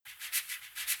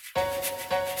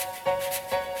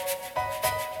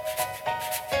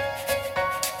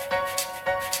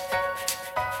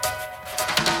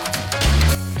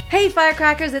Hey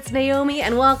Firecrackers, it's Naomi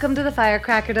and welcome to the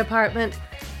Firecracker Department.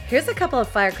 Here's a couple of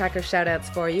Firecracker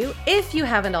shoutouts for you, if you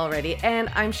haven't already, and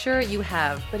I'm sure you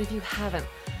have, but if you haven't,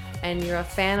 and you're a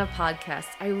fan of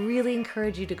podcasts, I really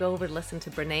encourage you to go over to listen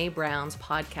to Brené Brown's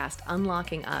podcast,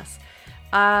 Unlocking Us.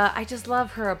 I just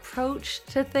love her approach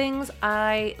to things.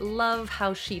 I love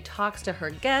how she talks to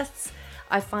her guests.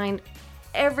 I find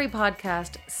every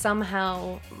podcast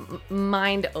somehow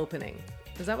mind-opening.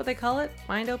 Is that what they call it?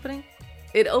 Mind-opening?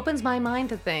 It opens my mind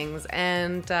to things,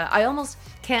 and I almost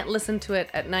can't listen to it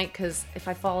at night because if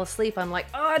I fall asleep, I'm like,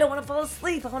 oh, I don't want to fall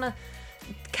asleep. I want to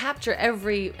capture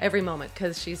every moment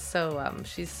because she's so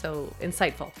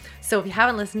insightful. So if you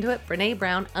haven't listened to it, Brené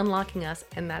Brown, Unlocking Us,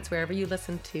 and that's wherever you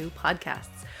listen to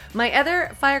podcasts. My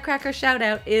other Firecracker shout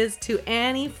out is to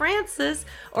Annie Francis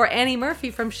or Annie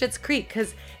Murphy from Schitt's Creek,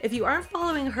 because if you aren't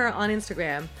following her on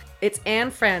Instagram, it's Anne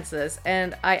Francis,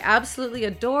 and I absolutely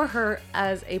adore her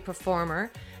as a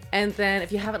performer. And then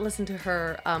if you haven't listened to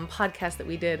her podcast that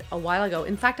we did a while ago,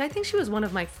 in fact, I think she was one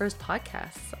of my first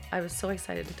podcasts. I was so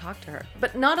excited to talk to her.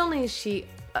 But not only is she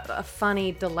a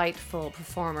funny, delightful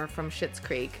performer from Schitt's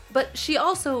Creek, but she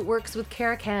also works with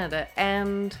Care Canada,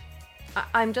 and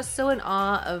I'm just so in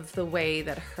awe of the way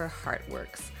that her heart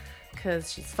works.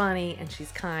 Because she's funny and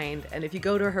she's kind, and if you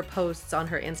go to her posts on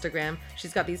her Instagram,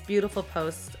 she's got these beautiful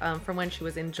posts from when she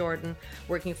was in Jordan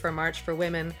working for March for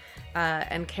Women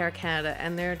and Care Canada,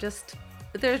 and they're just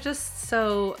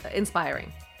so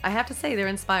inspiring. I have to say, they're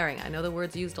inspiring. I know the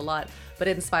word's used a lot, but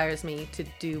it inspires me to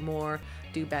do more,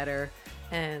 do better,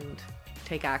 and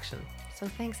take action. So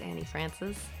thanks, Annie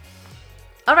Francis.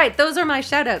 All right, those are my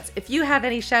shout-outs. If you have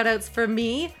any shout-outs for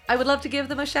me, I would love to give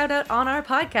them a shout-out on our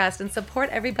podcast and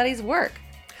support everybody's work.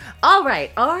 All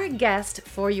right, our guest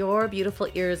for your beautiful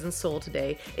ears and soul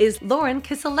today is Lauren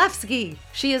Kiselewski.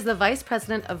 She is the Vice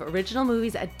President of Original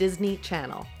Movies at Disney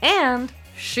Channel, and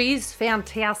she's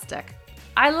fantastic.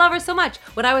 I love her so much.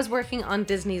 When I was working on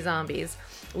Disney Zombies,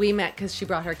 we met because she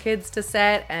brought her kids to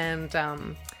set,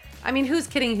 and I mean, who's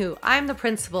kidding who? I'm the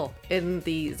principal in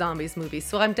the Zombies movie,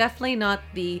 so I'm definitely not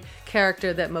the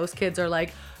character that most kids are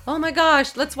like, oh my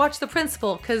gosh, let's watch the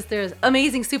principal, because there's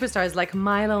amazing superstars like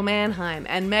Milo Manheim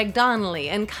and Meg Donnelly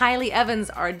and Kylie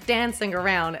Evans are dancing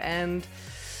around, and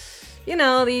you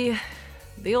know,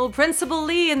 the old Principal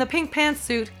Lee in the pink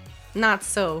pantsuit, not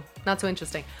so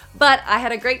interesting. But I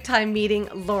had a great time meeting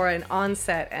Lauren on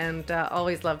set, and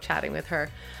always love chatting with her.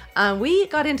 We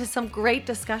got into some great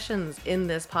discussions in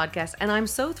this podcast, and I'm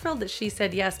so thrilled that she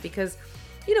said yes because,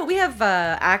 you know, we have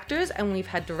actors and we've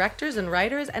had directors and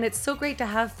writers, and it's so great to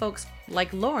have folks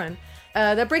like Lauren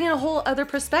that bring in a whole other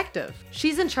perspective.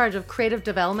 She's in charge of creative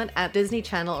development at Disney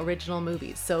Channel Original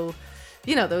Movies, so,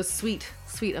 you know, those sweet,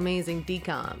 amazing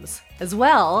DCOMs. As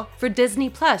well for Disney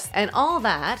Plus, and all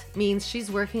that means she's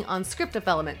working on script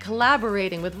development,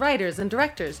 collaborating with writers and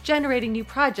directors, generating new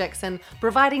projects, and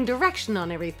providing direction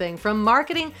on everything from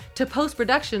marketing to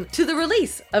post-production to the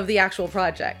release of the actual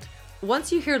project.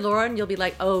 Once you hear Lauren, you'll be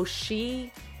like, oh,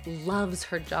 she loves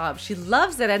her job. She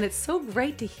loves it, and it's so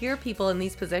great to hear people in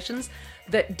these positions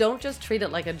that don't just treat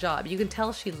it like a job. You can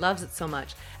tell she loves it so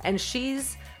much, and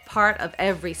she's part of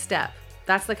every step.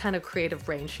 That's the kind of creative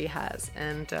brain she has,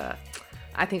 and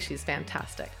I think she's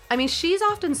fantastic. I mean, she's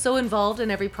often so involved in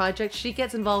every project. She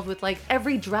gets involved with like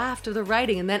every draft of the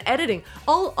writing and then editing,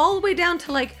 all the way down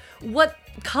to like what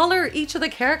color each of the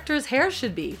characters' hair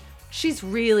should be. She's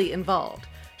really involved.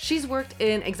 She's worked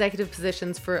in executive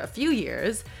positions for a few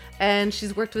years, and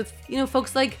she's worked with, you know,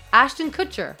 folks like Ashton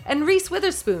Kutcher and Reese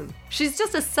Witherspoon. She's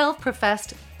just a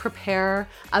self-professed preparer,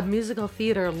 a musical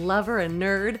theater lover and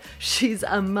nerd. She's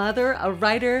a mother, a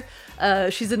writer,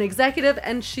 she's an executive,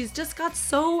 and she's just got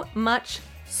so much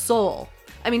soul.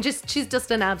 I mean, she's just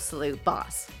an absolute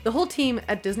boss. The whole team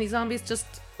at Disney Zombies just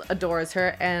adores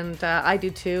her, and I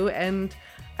do too, and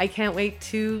I can't wait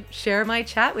to share my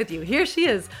chat with you. Here she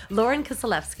is, Lauren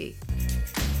Kiselewski.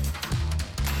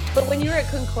 But when you were at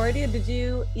Concordia, did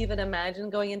you even imagine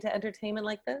going into entertainment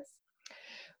like this?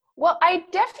 Well, I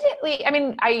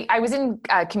was in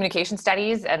communication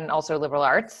studies and also liberal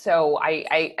arts. So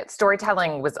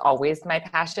storytelling was always my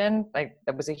passion. I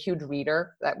was a huge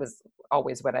reader. That was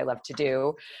always what I loved to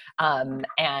do.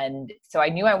 And so I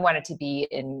knew I wanted to be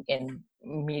in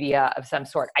media of some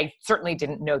sort. I certainly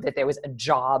didn't know that there was a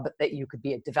job that you could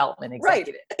be a development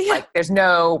executive. Right. Yeah. Like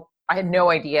I had no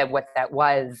idea what that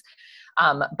was.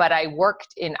 But I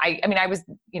worked in, I was,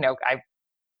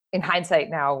 in hindsight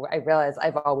now, I realize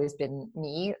I've always been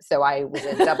me. So I was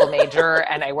a double major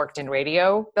and I worked in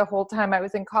radio the whole time I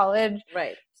was in college.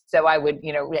 Right. So I would,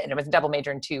 and I was a double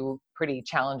major in two pretty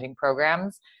challenging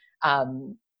programs.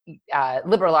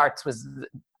 Liberal arts was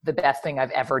the best thing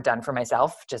I've ever done for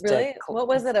myself. Just Really? What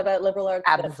was it about liberal arts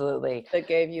absolutely that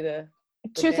gave you the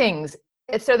two things?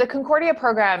 So the Concordia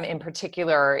program in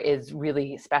particular is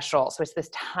really special. So it's this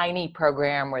tiny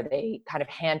program where they kind of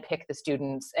handpick the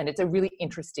students, and it's a really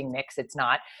interesting mix.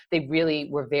 They really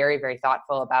were very, very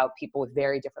thoughtful about people with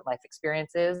very different life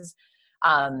experiences.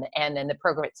 And then the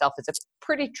program itself is a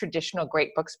pretty traditional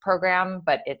Great Books program,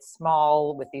 but it's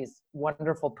small with these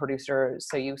wonderful producers.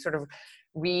 So you sort of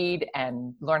read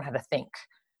and learn how to think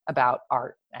about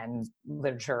art and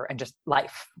literature and just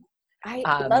life. I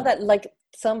love that. Like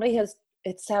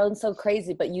it sounds so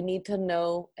crazy, but you need to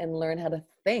know and learn how to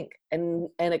think and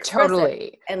express totally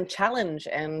it and challenge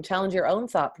your own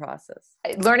thought process.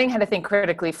 Learning how to think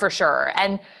critically, for sure.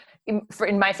 And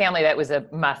in my family, that was a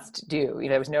must do.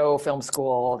 There was no film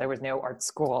school, there was no art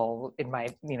school in my,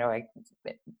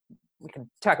 we can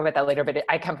talk about that later, but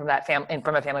I come from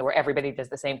from a family where everybody does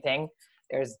the same thing.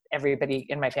 Everybody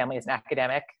in my family is an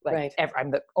academic. Right.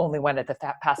 I'm the only one at the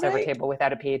Passover table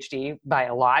without a PhD by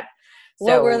a lot.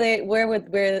 So, what were they?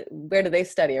 Where did they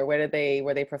study, or were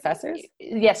they professors?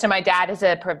 Yes. So my dad is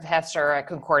a professor at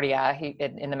Concordia.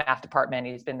 In the math department.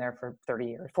 He's been there for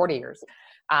 40 years.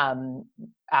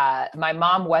 My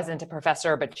mom wasn't a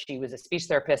professor, but she was a speech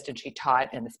therapist, and she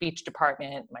taught in the speech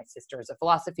department. My sister is a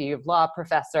philosophy of law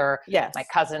professor. Yes. My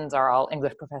cousins are all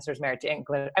English professors married to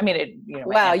English. I mean,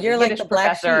 wow, you're like the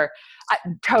black sheep.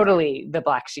 Totally the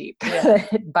black sheep. Yeah.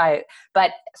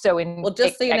 But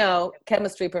so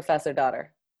chemistry professor daughter.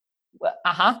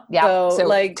 Yeah. So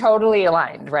like totally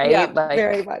aligned, right? Yeah,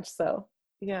 very much so.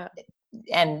 Yeah.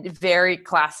 And very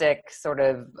classic sort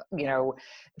of,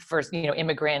 first,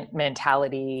 immigrant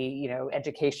mentality,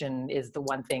 education is the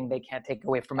one thing they can't take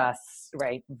away from us,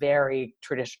 right? Very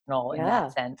traditional in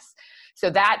that sense. So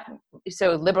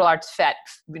liberal arts fit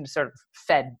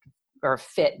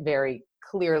very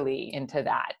clearly into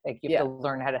that. Like you have to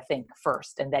learn how to think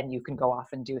first, and then you can go off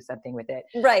and do something with it.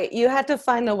 Right. You had to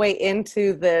find a way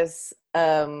into this,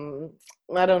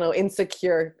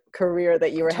 insecure career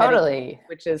that you were heading,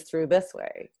 which is through this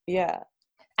way. Yeah.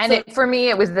 And for me,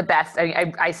 it was the best.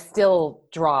 I still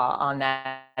draw on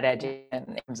that edge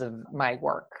in terms of my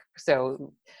work.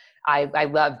 So I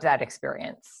loved that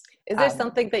experience. Is there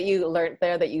something that you learned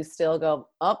there that you still go,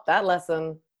 that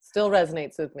lesson still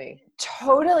resonates with me?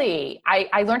 Totally.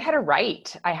 I learned how to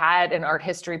write. I had an art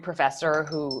history professor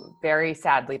who very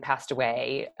sadly passed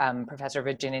away, Professor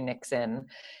Virginia Nixon,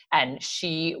 and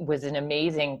she was an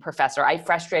amazing professor. I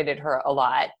frustrated her a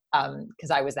lot because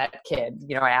I was that kid.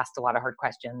 I asked a lot of hard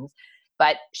questions,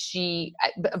 but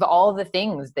of all the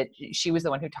things that she was the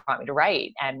one who taught me to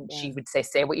write, and she would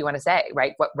say what you want to say,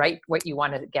 right? Write what you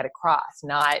want to get across,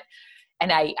 not.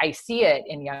 And I see it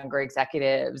in younger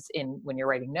executives when you're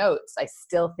writing notes. I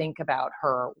still think about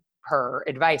her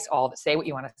advice, say what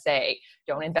you want to say.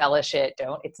 Don't embellish it.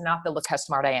 It's not the look how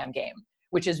smart I am game,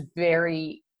 which is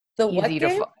very easy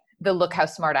to the look how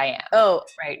smart I am. Oh,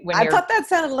 right. I thought that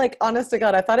sounded like, honest to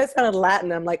God, I thought it sounded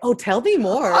Latin. I'm like, tell me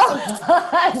more.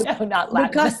 No, not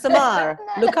Latin.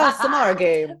 Lucas Samar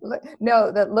game.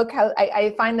 No, look how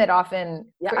I find that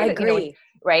often. Yeah, I agree.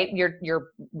 Right?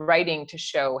 You're writing to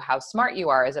show how smart you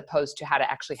are as opposed to how to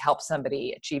actually help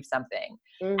somebody achieve something.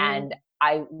 Mm-hmm. And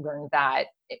I learned that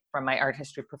from my art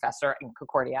history professor in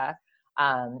Concordia.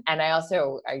 And I'm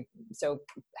so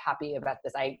happy about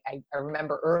this. I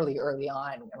remember early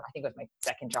on, I think it was my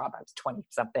second job, I was 20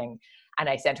 something. And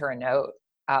I sent her a note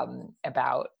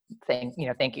about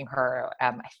thanking her.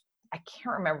 I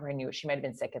can't remember. I knew she might've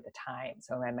been sick at the time.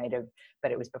 So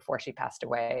but it was before she passed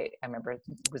away. I remember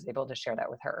was able to share that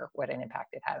with her, what an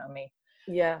impact it had on me.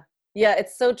 Yeah. Yeah.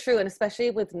 It's so true. And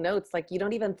especially with notes, like you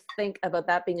don't even think about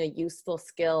that being a useful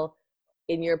skill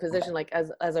in your position, like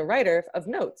as a writer of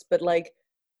notes, but like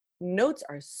notes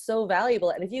are so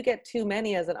valuable. And if you get too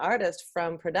many as an artist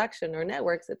from production or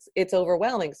networks, it's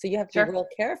overwhelming. So you have to be real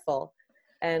careful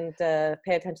and pay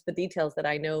attention to the details that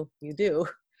I know you do.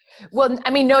 Well,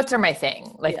 I mean, notes are my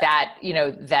thing. That,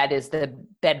 that is the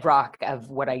bedrock of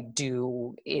what I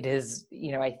do. It is,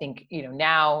 I think,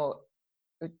 now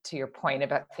to your point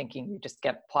about thinking you just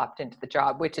get plopped into the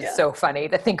job, which is so funny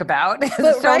to think about. But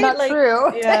it's so not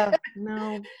true. Yeah.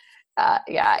 No.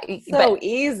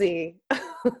 Easy.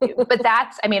 But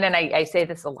that's, and I say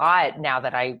this a lot now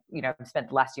that I've spent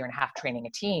the last year and a half training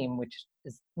a team, which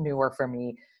is newer for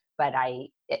me, but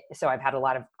so I've had a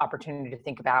lot of opportunity to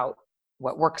think about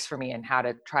what works for me and how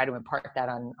to try to impart that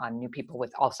on new people,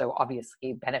 with also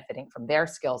obviously benefiting from their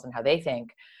skills and how they think.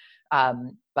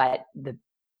 But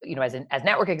as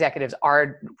network executives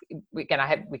we can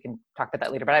talk about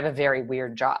that later, but I have a very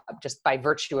weird job just by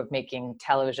virtue of making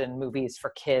television movies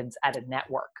for kids at a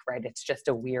network, right? It's just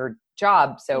a weird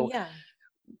job. So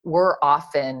we're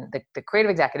often, the creative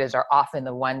executives are often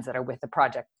the ones that are with the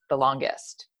project the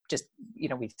longest. Just,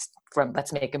 from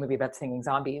let's make a movie about singing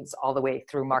zombies all the way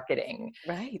through marketing.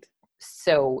 Right.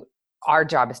 So our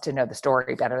job is to know the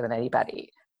story better than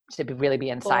anybody, to really be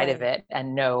inside of it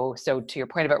and know. So to your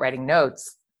point about writing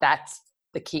notes, that's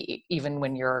the key. Even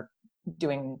when you're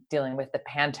dealing with the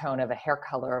Pantone of a hair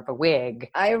color of a wig.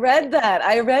 I read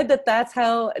that that's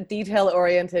how detail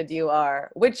oriented you are,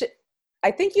 which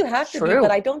I think you have to be,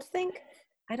 but I don't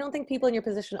think people in your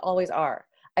position always are.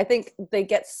 I think they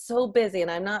get so busy, and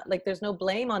I'm not like, there's no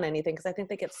blame on anything, because I think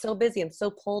they get so busy and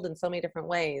so pulled in so many different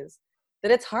ways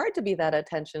that it's hard to be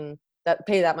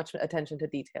pay that much attention to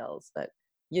details, but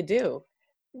you do.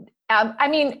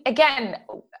 Again,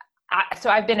 so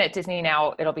I've been at Disney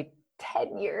now, it'll be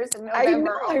 10 years in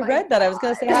November. I read that. I was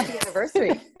going to say happy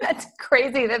anniversary. That's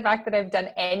crazy. The fact that I've done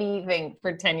anything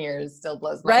for 10 years still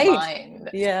blows my mind.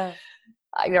 Yeah.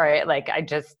 Right. Like I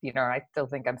just, I still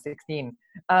think I'm 16.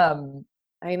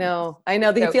 I know.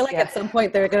 Do you feel like at some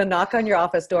point they're going to knock on your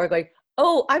office door going,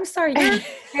 oh, I'm sorry, this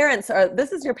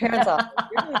is your parents' office.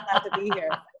 You're really glad to be here.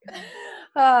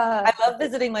 I love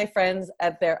visiting my friends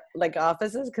at their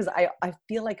offices, because I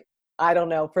feel like, I don't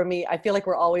know, for me, I feel like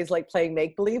we're always like playing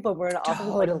make-believe when we're in an office.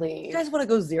 Totally. You guys want to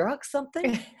go Xerox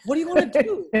something? What do you want to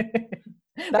do?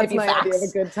 That's maybe my idea of a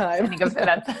good time.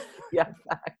 Yeah,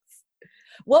 facts.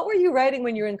 What were you writing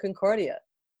when you were in Concordia?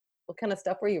 What kind of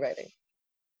stuff were you writing?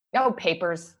 Oh,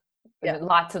 papers. Yeah.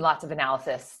 Lots and lots of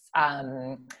analysis.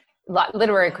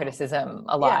 Literary criticism,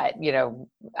 a lot.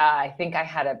 I think I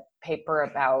had a paper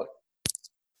about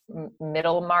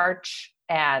Middlemarch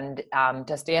and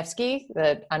Dostoevsky,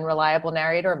 the unreliable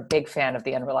narrator. I'm a big fan of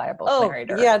the unreliable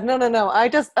narrator. Yeah, no.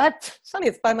 Funny,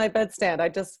 it's by my bedstand. I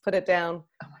just put it down.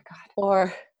 Oh my God.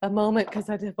 For a moment, because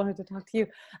I just wanted to talk to you.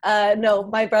 No,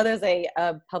 my brother's a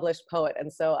published poet,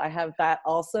 and so I have that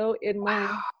also in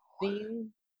my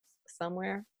theme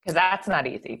somewhere. Because that's not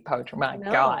easy, poetry. My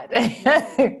God.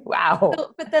 Wow.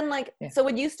 So, but then so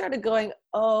when you started going,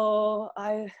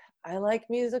 I like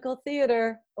musical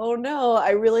theater. Oh no,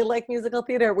 I really like musical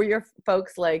theater. Were your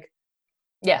folks like?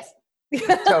 Yes,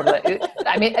 totally.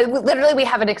 I mean, literally we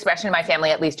have an expression in my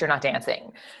family, at least you're not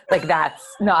dancing. Like that's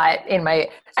not in my,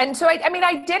 and so I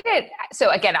did it. So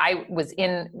again, I was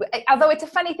although it's a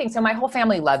funny thing. So my whole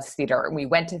family loves theater. We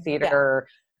went to theater.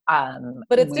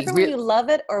 But it's different when you love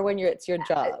it or when it's your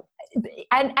job.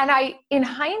 And in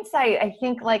hindsight, I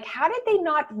think how did they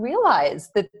not realize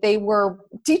that they were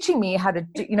teaching me how to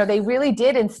do, they really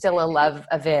did instill a love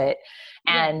of it.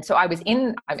 And so I was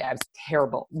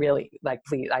terrible, really,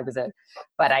 please,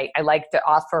 but I like to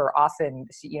offer often,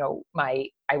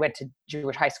 I went to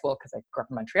Jewish high school because I grew up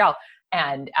in Montreal.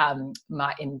 And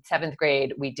in 7th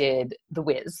grade, we did The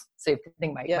Wiz. So you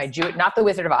think my Jew, not The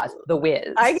Wizard of Oz, The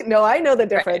Wiz. I know the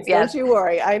difference. Right, yes. Don't you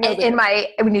worry. I know.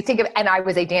 When you think of, and I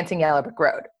was a dancing Yellow Brick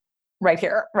Road, right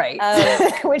here, right?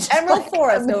 Which Emerald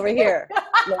Forest over here.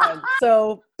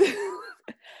 So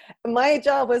my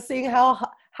job was seeing how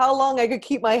long I could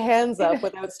keep my hands up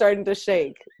without starting to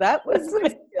shake. That was my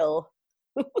skill.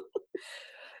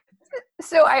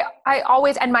 So I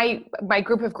always, and my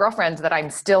group of girlfriends that I'm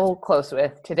still close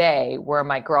with today were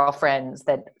my girlfriends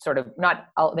that sort of,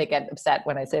 they get upset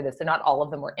when I say this, and not all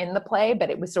of them were in the play, but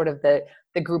it was sort of the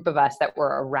group of us that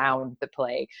were around the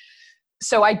play.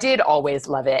 So I did always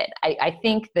love it. I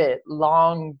think the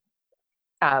long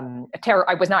terror,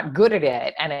 I was not good at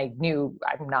it, and I knew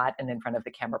I'm not an in front of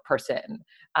the camera person.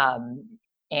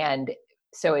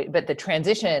 But the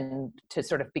transition to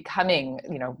sort of becoming,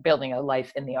 building a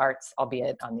life in the arts,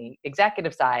 albeit on the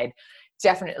executive side,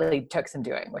 definitely took some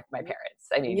doing with my parents.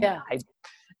 I mean,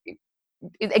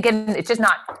 again, it's just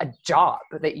not a job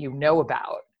that you know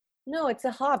about. No, it's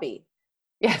a hobby.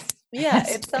 Yes. Yeah,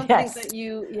 it's something that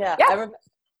you,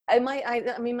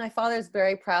 my father's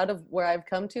very proud of where I've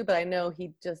come to, but I know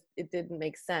it didn't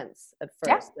make sense at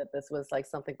first that this was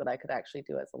something that I could actually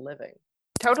do as a living.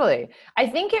 Totally. I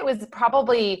think it was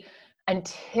probably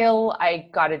until I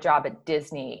got a job at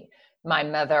Disney, my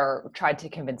mother tried to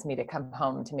convince me to come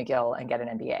home to McGill and get an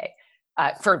MBA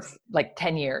for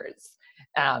 10 years.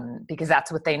 Because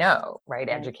that's what they know, right?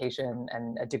 Mm-hmm. Education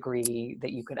and a degree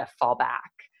that you could fall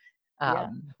back.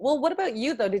 Well, what about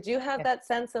you though? Did you have that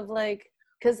sense of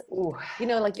because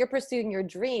you're pursuing your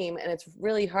dream, and it's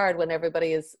really hard when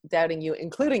everybody is doubting you,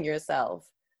 including yourself.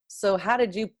 So how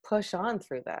did you push on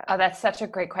through that? Oh, that's such a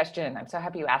great question. I'm so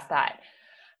happy you asked that.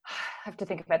 I have to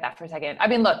think about that for a second. I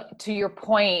mean, look, to your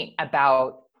point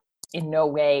about in no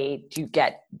way to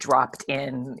get dropped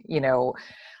in, so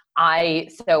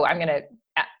I'm going to,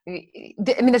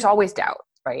 there's always doubt,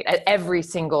 right? At every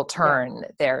single turn,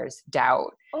 there's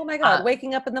doubt. Oh my God,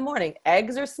 waking up in the morning,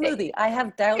 eggs or smoothie? I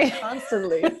have doubt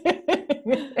constantly.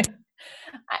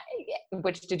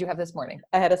 Which did you have this morning?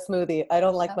 I had a smoothie. I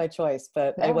don't like my choice,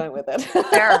 but I went with it.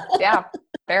 Fair. Yeah.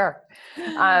 Fair.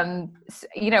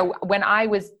 When I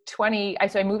was 20,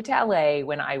 so I moved to LA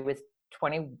when I was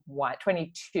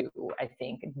 22, I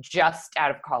think, just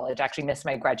out of college. Actually missed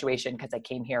my graduation because I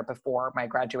came here before my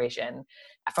graduation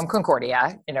from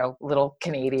Concordia, little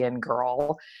Canadian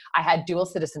girl. I had dual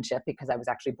citizenship because I was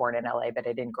actually born in LA, but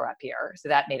I didn't grow up here. So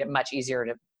that made it much easier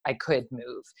I could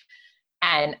move.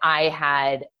 And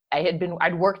I'd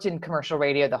worked in commercial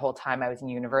radio the whole time I was in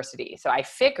university. So I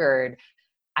figured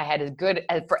I had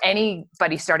for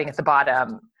anybody starting at the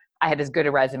bottom, I had as good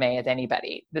a resume as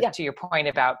anybody. To your point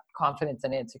about confidence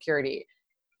and insecurity.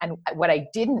 And what I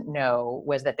didn't know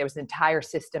was that there was an entire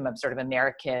system of sort of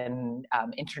American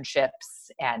internships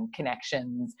and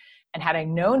connections. And had I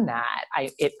known that,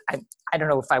 I don't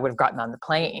know if I would have gotten on the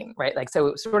plane, right? Like,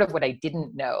 so sort of what I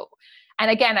didn't know. And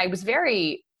again, I was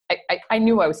I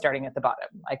knew I was starting at the bottom.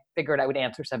 I figured I would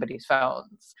answer somebody's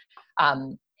phones.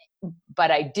 But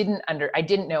I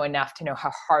didn't know enough to know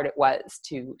how hard it was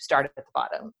to start at the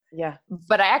bottom. Yeah.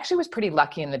 But I actually was pretty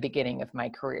lucky in the beginning of my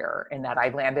career in that I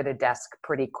landed a desk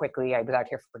pretty quickly. I was out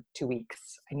here for 2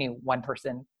 weeks. I knew one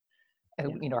person,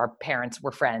 our parents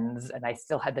were friends, and I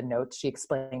still had the notes. She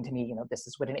explained to me, this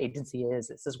is what an agency is.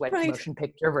 This is what motion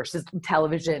picture versus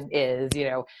television is,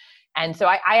 And so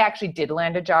I actually did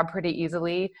land a job pretty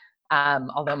easily.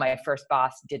 Although my first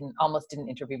boss almost didn't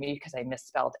interview me because I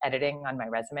misspelled editing on my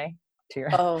resume.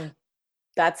 Oh,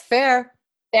 that's fair.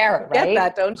 Fair, right? Get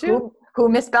that, don't you? Who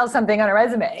misspells something on a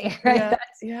resume, right?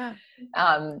 Yeah.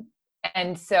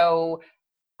 And so,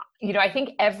 I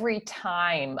think every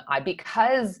time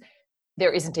because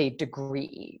there isn't a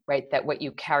degree, right, that what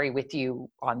you carry with you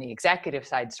on the executive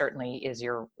side certainly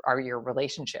are your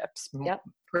relationships. Yep.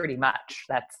 Pretty much.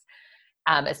 That's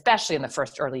especially in the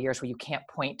first early years where you can't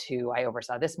point to, I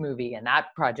oversaw this movie and that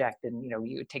project. And,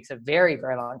 it takes a very,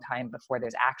 very long time before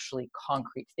there's actually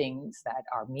concrete things that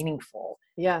are meaningful.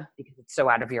 Yeah. Because it's so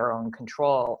out of your own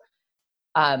control.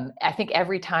 I think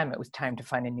every time it was time to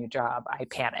find a new job, I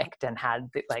panicked and had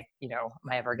am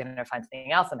I ever going to find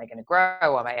something else? Am I going to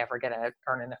grow? Am I ever going to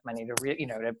earn enough money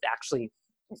to actually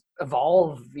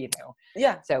evolve,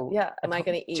 Yeah. So yeah. Am I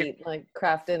going to eat like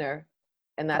craft dinner?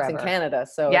 And that's forever. In Canada.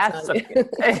 So yes.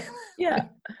 It's not, yeah.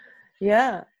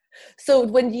 Yeah. So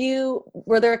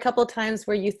were there a couple of times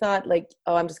where you thought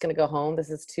I'm just going to go home. This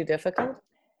is too difficult?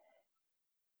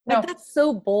 No. That's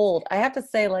so bold. I have to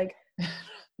say,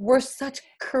 we're such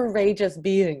courageous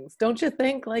beings. Don't you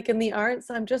think? In the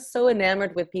arts, I'm just so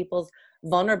enamored with people's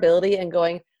vulnerability and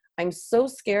going, I'm so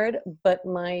scared, but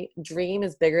my dream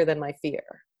is bigger than my fear.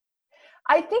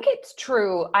 I think it's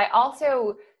true. I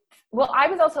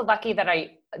was also lucky that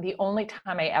the only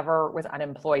time I ever was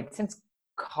unemployed since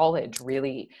college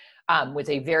really was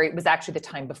actually the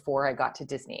time before I got to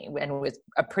Disney, and it was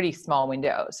a pretty small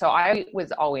window. So I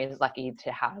was always lucky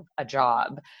to have a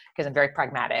job because I'm very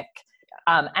pragmatic.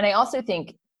 And I also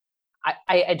think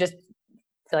I just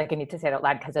feel like I need to say it out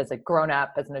loud because as a grown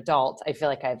up, as an adult, I feel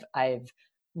like I've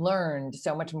learned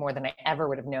so much more than I ever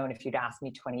would have known if you'd asked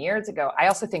me 20 years ago. I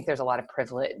also think there's a lot of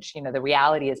privilege. The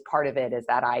reality is part of it is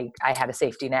that I had a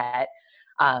safety net.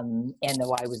 And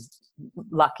though I was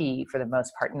lucky for the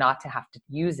most part not to have to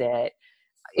use it,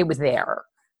 it was there.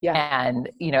 Yeah. And,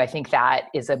 I think that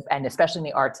and especially in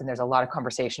the arts, and there's a lot of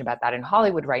conversation about that in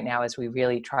Hollywood right now as we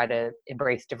really try to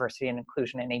embrace diversity and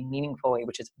inclusion in a meaningful way,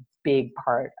 which is a big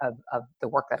part of the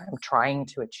work that I'm trying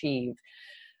to achieve.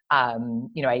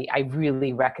 I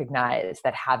really recognize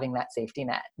that having that safety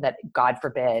net, that God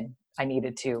forbid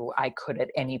I could at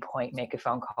any point make a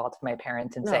phone call to my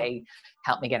parents and say,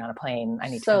 help me get on a plane. I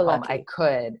need to come home. I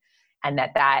could. And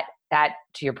that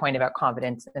to your point about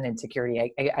confidence and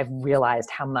insecurity, I've realized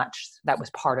how much that was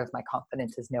part of my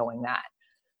confidence is knowing that,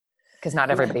 because not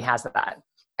everybody has that.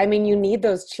 I mean, you need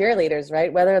those cheerleaders,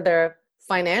 right? Whether they're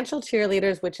financial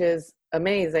cheerleaders, which is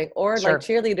amazing, or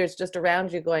cheerleaders just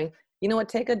around you going, you know what,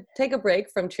 take a break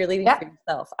from cheerleading for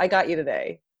yourself. I got you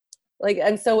today.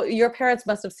 And so your parents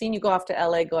must have seen you go off to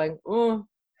LA going,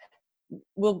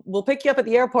 we'll pick you up at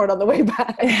the airport on the way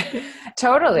back.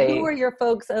 Totally. Who were your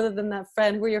folks other than that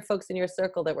friend? Who were your folks in your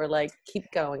circle that were like, keep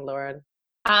going, Lauren?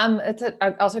 It's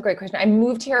also a great question. I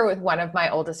moved here with one of my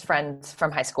oldest friends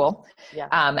from high school. Yeah.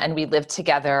 And we lived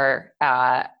together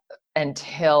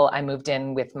until I moved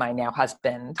in with my now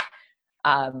husband.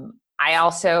 I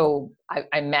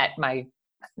met my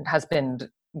husband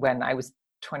when I was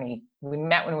 20. We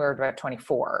met when we were about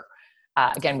 24,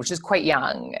 again, which is quite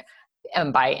young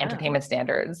by entertainment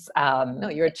standards. No,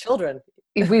 you're children.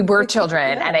 We were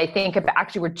children. And I think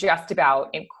actually we're just about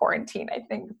in quarantine. I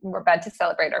think we're about to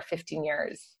celebrate our 15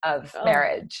 years of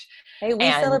marriage. Hey,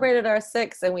 we celebrated our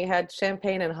 6 and we had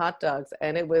champagne and hot dogs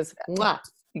and it was mwah.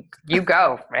 You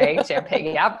go, right?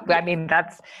 Champagne. Yep. I mean,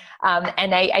 that's,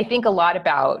 and I think a lot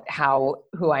about how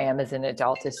who I am as an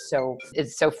adult is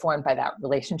so formed by that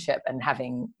relationship and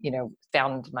having,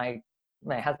 found my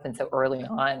husband so early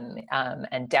on.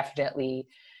 And definitely,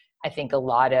 I think a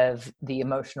lot of the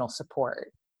emotional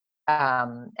support,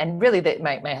 and really that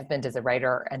my husband is a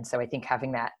writer. And so I think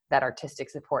having that artistic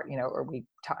support, or I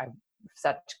have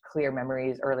such clear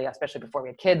memories early, especially before we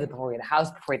had kids, before we had a house,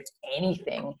 before we had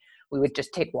anything. We would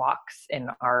just take walks in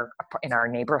our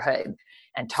neighborhood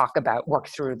and work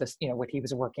through this, what he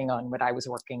was working on, what I was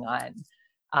working on.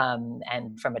 And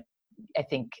I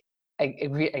think I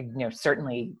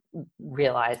certainly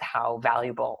realize how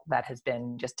valuable that has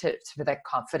been just for that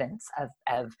confidence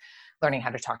of learning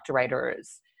how to talk to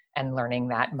writers and learning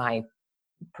that my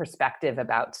perspective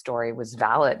about story was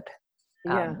valid.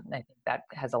 I think that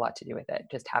has a lot to do with it,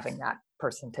 just having that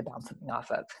person to bounce something off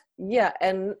of. Yeah.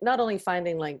 And not only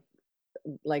finding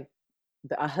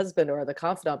a husband or the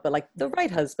confidant, but the right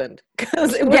husband,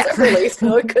 because it was early,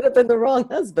 so it could have been the wrong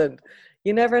husband.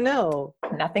 You never know.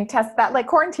 Nothing tests that like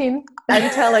quarantine.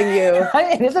 I'm telling you.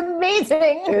 It is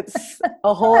amazing. It's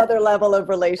a whole other level of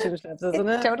relationships, isn't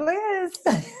it? It totally is.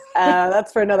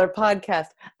 That's for another podcast.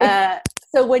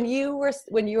 So when you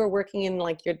were working in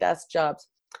your desk jobs,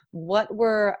 what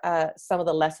were some of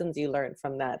the lessons you learned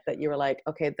from that you were like,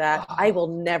 okay, I will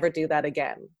never do that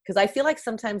again? Because I feel like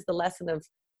sometimes the lesson of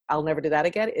I'll never do that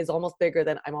again is almost bigger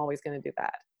than I'm always going to do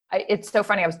that. It's so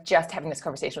funny. I was just having this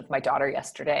conversation with my daughter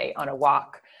yesterday on a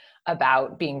walk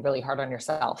about being really hard on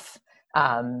yourself.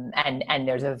 And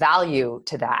there's a value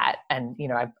to that. And,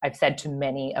 I've said to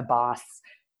many a boss,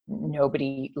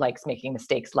 nobody likes making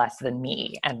mistakes less than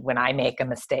me. And when I make a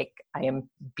mistake, I am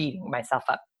beating myself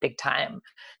up big time.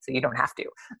 So you don't have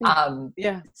to.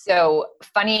 So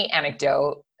funny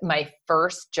anecdote, my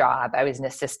first job, I was an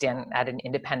assistant at an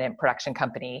independent production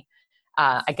company.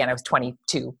 Again, I was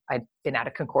 22. I'd been out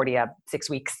of Concordia 6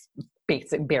 weeks,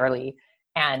 barely.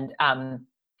 And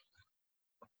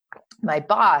my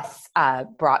boss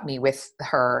brought me with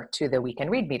her to the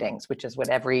weekend read meetings, which is what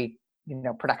every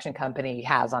production company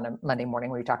has on a Monday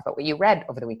morning where you talk about what you read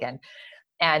over the weekend.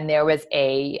 And there was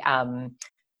an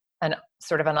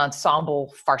sort of an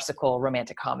ensemble farcical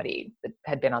romantic comedy that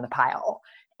had been on the pile.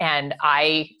 And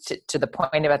I, to the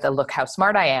point about the look how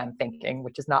smart I am thinking,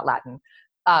 which is not Latin.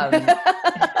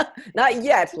 Not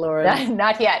yet, Lauren.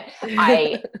 Not yet.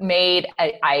 I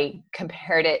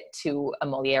compared it to a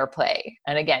Moliere play.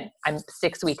 And again, I'm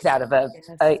 6 weeks out of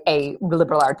a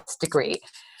liberal arts degree.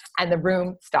 And the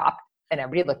room stopped and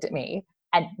everybody looked at me.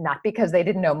 And not because they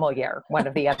didn't know Moliere. One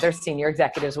of the other senior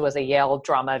executives was a Yale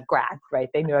drama grad, right?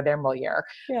 They knew their Moliere,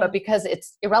 but because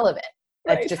it's irrelevant.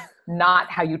 Right. It's just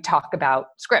not how you talk about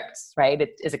scripts, right?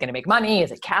 Is it going to make money?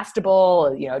 Is it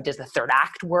castable? Does the third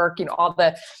act work?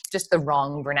 Just the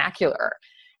wrong vernacular.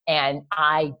 And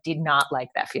I did not like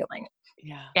that feeling.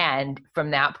 Yeah. And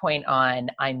from that point on,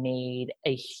 I made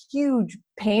a huge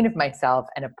pain of myself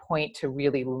and a point to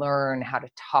really learn how to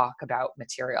talk about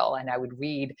material. And I would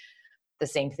read the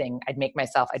same thing. I'd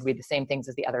read the same things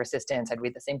as the other assistants. I'd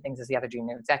read the same things as the other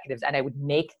junior executives, and I would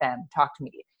make them talk to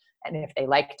me. And if they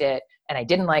liked it and I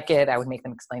didn't like it, I would make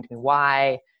them explain to me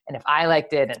why. And if I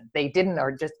liked it and they didn't,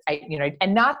 or just,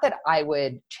 and not that I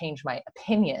would change my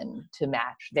opinion to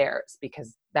match theirs,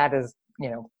 because that is,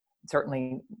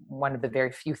 certainly one of the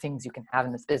very few things you can have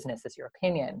in this business is your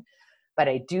opinion. But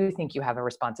I do think you have a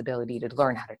responsibility to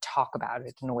learn how to talk about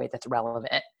it in a way that's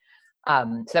relevant.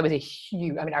 So that was a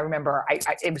huge, I remember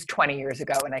it was 20 years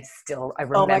ago and I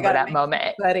remember that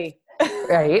moment. Buddy.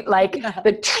 Right?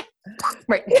 The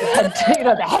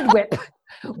head whip.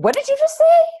 What did you just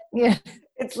say? Yeah.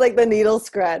 It's like the needle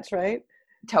scratch, right?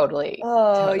 Totally.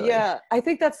 Oh, totally. Yeah. I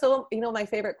think that's so, my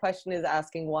favorite question is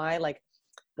asking why,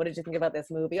 what did you think about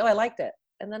this movie? Oh, I liked it.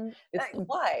 And then it's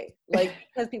why?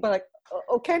 Because people are like,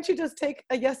 oh, can't you just take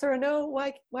a yes or a no?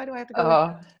 Why do I have to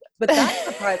go? But that's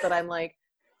the part that I'm like,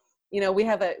 we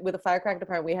have with the Firecracker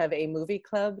Department, we have a movie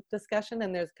club discussion,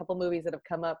 and there's a couple movies that have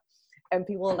come up and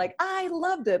people are like, I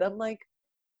loved it. I'm like,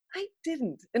 I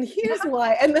didn't. And here's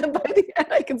why. And then by the end,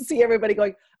 I can see everybody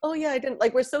going, oh yeah, I didn't.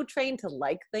 We're so trained to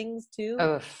like things too.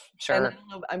 Oh, sure. And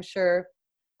I'm sure,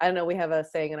 I don't know, we have a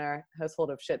saying in our household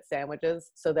of shit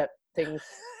sandwiches, so that things,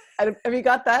 have you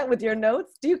got that with your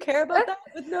notes? Do you care about that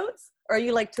with notes? Or are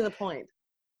you to the point?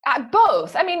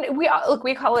 Both. I mean,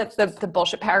 we call it the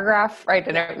bullshit paragraph, right?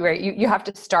 And right, you have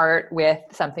to start with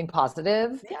something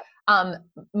positive. Yeah.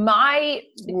 My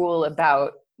rule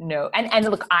about and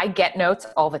look, I get notes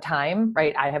all the time,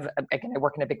 right? I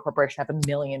work in a big corporation, I have a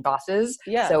million bosses.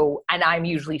 Yeah. So, and I'm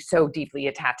usually so deeply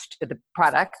attached to the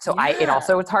product. So Yeah.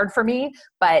 it's hard for me,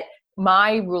 but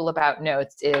my rule about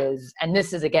notes is, and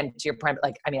this is again, to your point,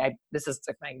 like, I mean, this is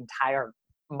like my entire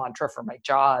mantra for my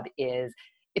job is,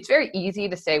 it's very easy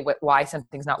to say why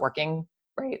something's not working,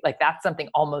 right? Like that's something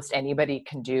almost anybody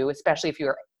can do, especially if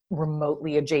you're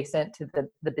remotely adjacent to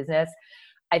the business.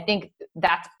 I think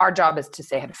that's our job, is to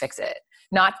say how to fix it,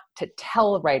 not to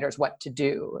tell writers what to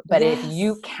do. But Yes. if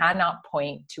you cannot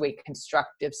point to a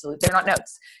constructive solution, they're not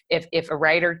notes. If a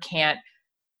writer can't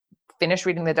finish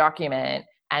reading the document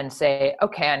and say,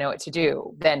 okay, I know what to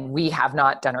do, then we have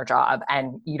not done our job,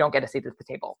 and you don't get a seat at the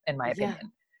table, in my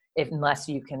opinion. Unless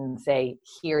you can say,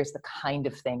 here's the kind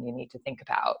of thing you need to think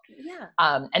about. Yeah.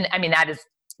 And I mean, that is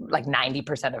like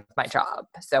 90% of my job.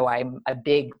 So I'm a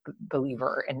big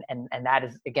believer, and that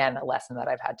is, again, a lesson that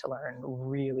I've had to learn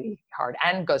really hard,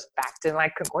 and goes back to my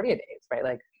Concordia days, right?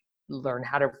 Like learn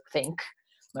how to think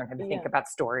about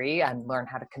story, and learn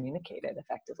how to communicate it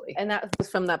effectively. And that was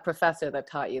from that professor that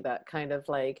taught you that kind of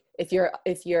like, if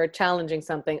you're challenging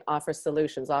something, offer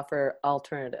solutions, offer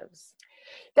alternatives.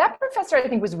 That professor, I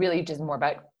think, was really just more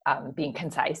about being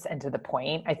concise and to the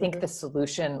point. I think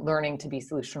learning to be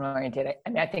solution oriented,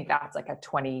 I think that's like a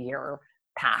 20-year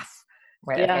path,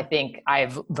 right? Yeah. Like I think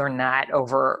I've learned that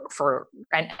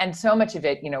and so much of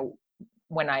it,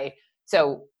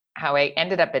 how I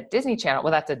ended up at Disney Channel,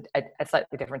 well, that's a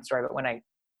slightly different story, but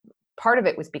part of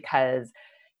it was because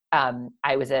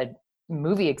I was a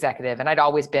movie executive, and I'd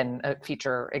always been a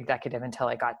feature executive until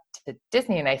I got to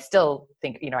Disney. And I still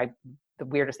think, the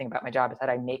weirdest thing about my job is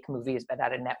that I make movies, but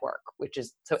at a network,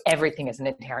 so everything is an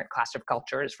inherent clash of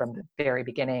cultures from the very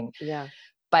beginning. Yeah.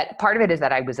 But part of it is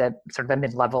that I was a sort of a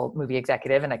mid-level movie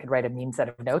executive, and I could write a mean set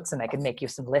of notes, and I could make you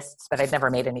some lists, but I'd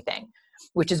never made anything,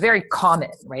 which is very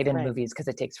common, right, in movies, because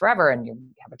it takes forever, and you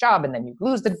have a job, and then you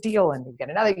lose the deal, and you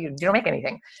get another, you don't make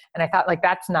anything. And I thought, like,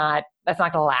 that's not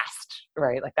going to last,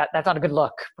 right? Like that's not a good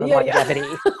look for longevity.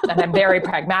 And I'm very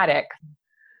pragmatic.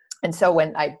 And so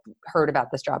when I heard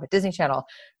about this job at Disney Channel,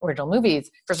 original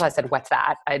movies, first of all, I said, what's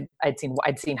that? I'd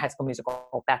seen High School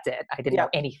Musical. That's it. I didn't know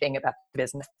anything about the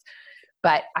business.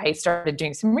 But I started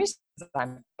doing some research as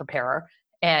I'm a preparer.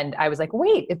 And I was like,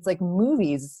 wait, it's like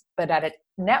movies, but at a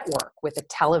network with a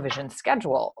television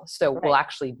schedule. So we'll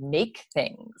actually make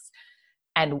things.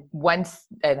 And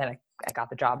then I got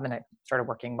the job, and I started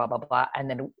working, blah, blah, blah. And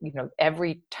then,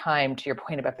 every time, to your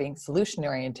point about being solution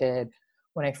oriented,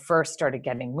 when I first started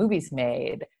getting movies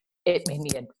made, it made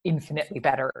me an infinitely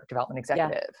better development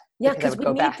executive. Yeah, because we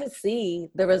need to see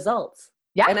the results.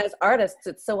 Yeah. And as artists,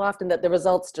 it's so often that the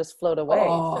results just float away.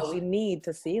 So we need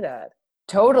to see that.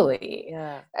 Totally.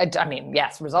 Yeah. I mean,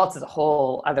 yes, results is a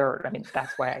whole other,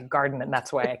 that's why I garden, and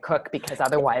that's why I cook, because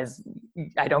otherwise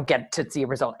I don't get to see a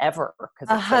result ever.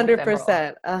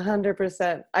 100%.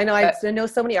 100%. I know. I know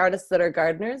so many artists that are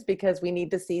gardeners, because we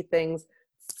need to see things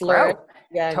flourish.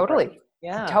 Yeah, totally.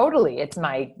 Yeah, totally. It's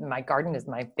my garden is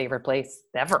my favorite place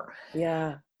ever.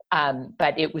 Yeah.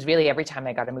 But it was really every time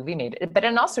I got a movie made, but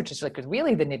then also just like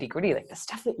really the nitty gritty, like the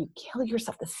stuff that you kill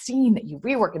yourself, the scene that you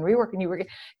rework and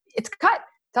it's cut,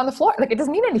 it's on the floor. Like it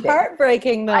doesn't mean anything.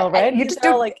 Heartbreaking though, right? You just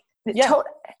do like,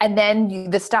 and then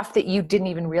the stuff that you didn't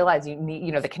even realize you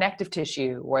need, the connective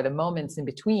tissue or the moments in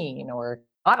between, or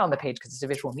not on the page because it's a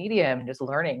visual medium, and just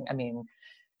learning.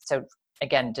 So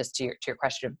again, just to your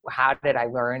question of how did I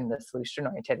learn the solution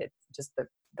oriented? It's just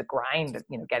the grind of,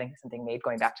 getting something made,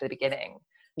 going back to the beginning,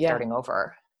 starting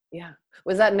over. Yeah.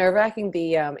 Was that nerve-wracking,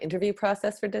 the interview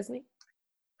process for Disney?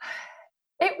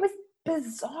 It was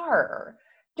bizarre.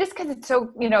 Just because it's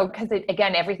so,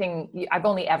 again, everything, I've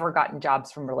only ever gotten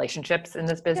jobs from relationships in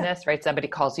this business, right? Somebody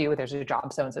calls you, there's a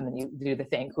job zones, and then you do the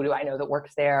thing. Who do I know that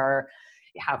works there?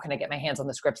 How can I get my hands on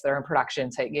the scripts that are in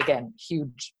production? So again,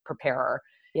 huge preparer.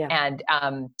 Yeah. And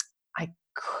I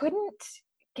couldn't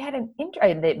get an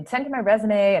interview. They sent in my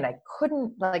resume, and I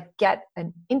couldn't get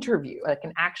an interview, like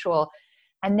an actual.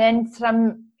 And then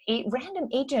some random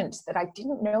agent that I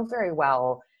didn't know very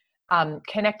well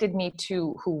connected me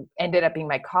to who ended up being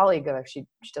my colleague. She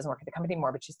doesn't work at the company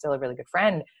anymore, but she's still a really good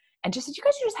friend. And she said, you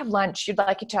guys should just have lunch. You'd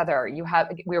like each other.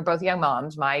 We were both young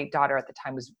moms. My daughter at the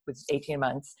time was 18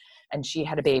 months, and she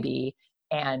had a baby,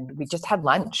 and we just had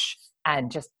lunch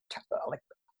and just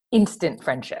instant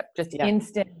friendship,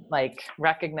 instant,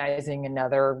 recognizing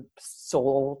another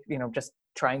soul, just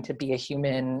trying to be a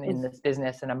human in this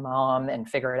business and a mom and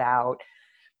figure it out.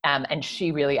 And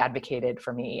she really advocated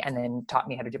for me and then taught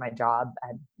me how to do my job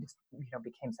and just,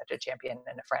 became such a champion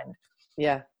and a friend.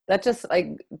 Yeah. That just like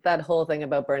that whole thing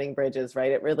about burning bridges,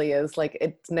 right? It really is like,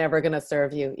 it's never going to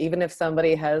serve you. Even if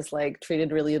somebody has like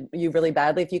treated you really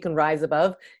badly, if you can rise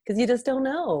above, because you just don't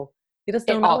know. You just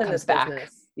don't know in this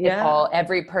business. Yeah.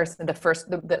 Every person,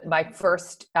 my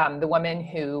first, the woman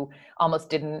who almost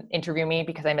didn't interview me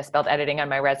because I misspelled editing on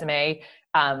my resume,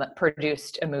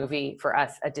 produced a movie for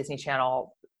us at Disney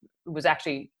Channel. It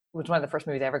was one of the first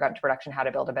movies I ever got into production, How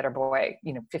to Build a Better Boy,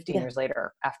 15 years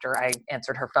later after I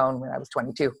answered her phone when I was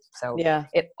 22. So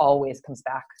it always comes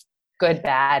back. Good,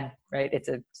 bad, right? It's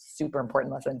a super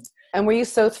important lesson. And were you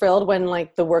so thrilled when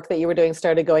like the work that you were doing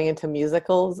started going into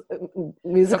musical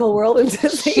world?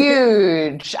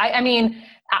 Huge. I mean,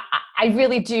 I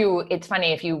really do. It's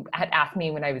funny, if you had asked me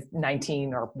when I was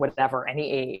 19 or whatever,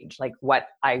 any age, like what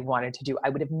I wanted to do, I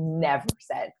would have never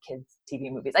said kids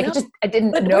TV movies. I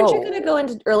didn't know. Weren't you going to go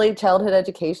into early childhood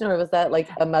education, or was that like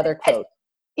a mother quote?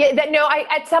 Yeah,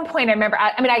 at some point I remember,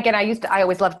 I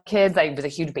always loved kids. I was a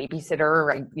huge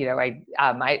babysitter.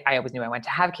 I always knew I wanted to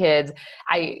have kids.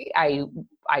 I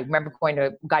remember going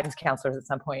to guidance counselors at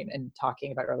some point and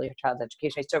talking about early childhood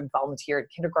education. I used to volunteer at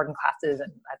kindergarten classes,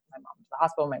 and my mom was at the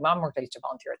hospital. My mom worked. I used to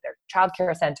volunteer at their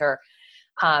childcare center.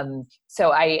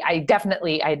 So I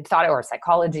definitely, I thought, or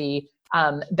psychology.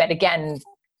 But again,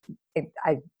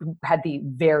 I had the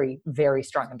very, very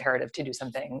strong imperative to do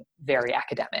something very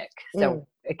academic. So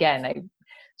again, I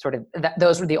sort of,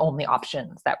 those were the only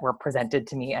options that were presented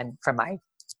to me and from my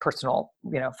personal,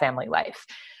 family life.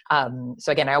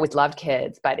 So again, I always loved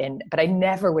kids, but I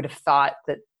never would have thought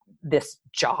that this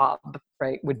job,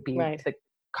 right, would be the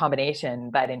combination.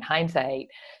 But in hindsight,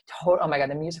 oh my God,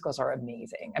 the musicals are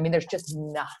amazing. I mean, there's just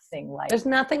nothing like There's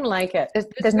nothing like it.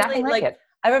 There's nothing like it.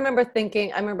 I remember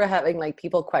having like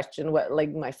people question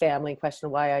my family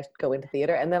question why I go into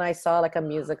theater. And then I saw like a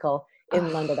musical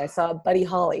in London. I saw Buddy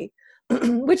Holly,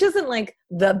 which isn't like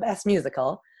the best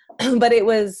musical, but it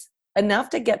was enough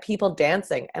to get people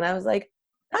dancing. And I was like,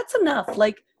 that's enough.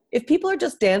 Like if people are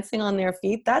just dancing on their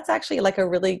feet, that's actually like a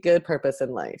really good purpose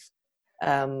in life.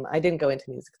 I didn't go into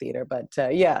music theater, but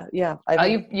yeah. But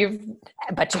you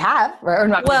have, or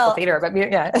not musical theater, but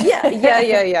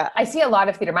yeah. I see a lot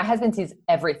of theater. My husband sees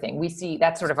everything. We see,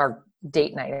 that's sort of our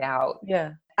date night out.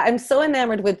 Yeah. I'm so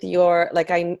enamored with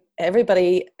every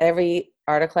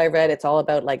article I read, it's all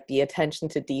about like the attention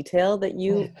to detail that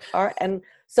you are. And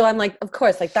so I'm like, of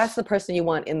course, like that's the person you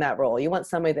want in that role. You want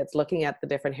somebody that's looking at the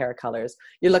different hair colors.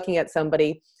 You're looking at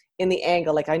somebody in the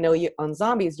angle. Like I know you on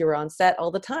Zombies, you were on set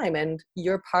all the time and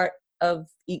you're part of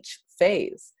each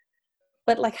phase.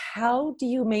 But like, how do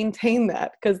you maintain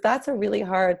that? Because that's a really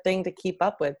hard thing to keep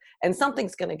up with, and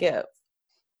something's going to give.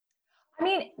 I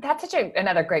mean, that's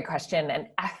another great question. And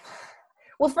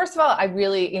well, first of all, I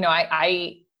really,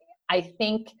 I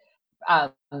think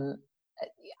the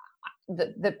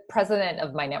president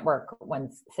of my network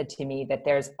once said to me that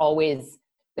there's always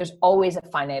a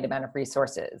finite amount of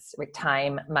resources, like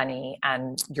time, money,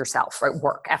 and yourself, right?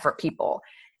 Work, effort, people.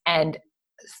 And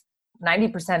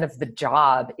 90% of the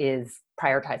job is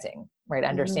prioritizing, right?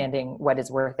 Understanding what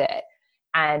is worth it.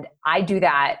 And I do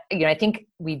that, I think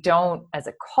we don't, as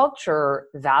a culture,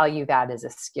 value that as a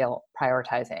skill,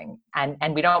 prioritizing,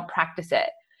 and we don't practice it.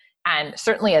 And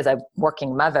certainly as a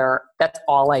working mother, that's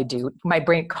all I do. My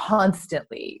brain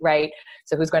constantly, right?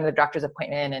 So who's going to the doctor's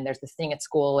appointment, and there's this thing at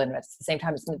school, and it's the same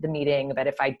time as the meeting. But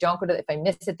if I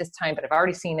miss it this time, but I've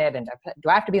already seen it, and do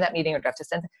I have to be in that meeting, or do I have to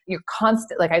send? You're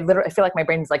constant. Like I feel like my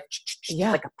brain's like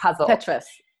like a puzzle. Tetris.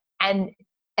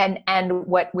 And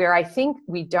where I think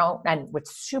we don't, and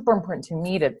what's super important to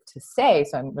me to say,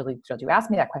 so I'm really thrilled you asked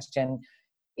me that question,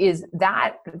 is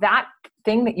that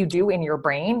thing that you do in your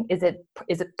brain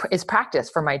is practice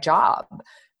for my job,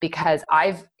 because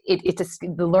it's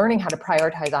the learning how to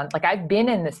prioritize on, like I've been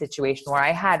in the situation where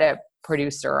I had a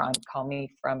producer call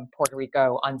me from Puerto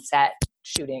Rico on set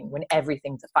shooting when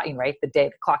everything's fine, right?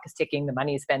 The clock is ticking, the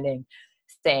money is spending,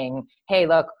 saying, hey,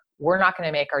 look, we're not going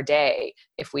to make our day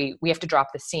if we have to drop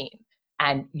the scene,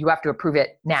 and you have to approve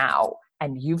it now.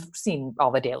 And you've seen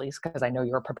all the dailies because I know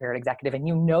you're a prepared executive, and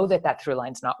you know that through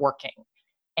line's not working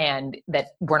and that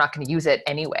we're not going to use it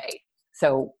anyway.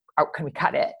 So can we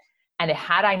cut it? And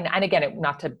again,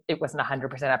 it wasn't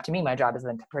 100% up to me. My job is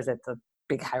then to present a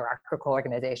big hierarchical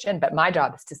organization, but my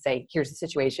job is to say, here's the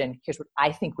situation, here's what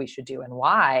I think we should do and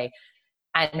why.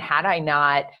 And had I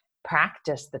not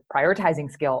practiced the prioritizing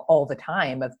skill all the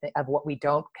time of what we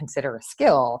don't consider a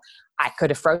skill, I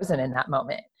could have frozen in that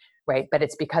moment. Right. But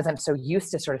it's because I'm so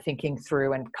used to sort of thinking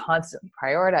through and constantly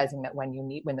prioritizing that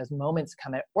when those moments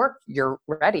come at work, you're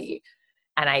ready.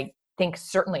 And I think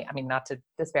certainly, I mean, not to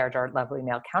disparage our lovely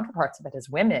male counterparts, but as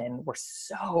women,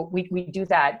 we do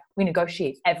that. We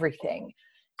negotiate everything.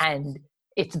 And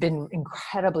it's been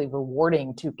incredibly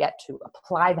rewarding to get to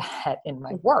apply that in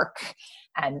my work,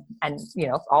 and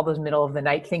all those middle of the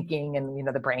night thinking and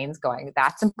the brain's going,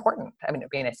 that's important. I mean,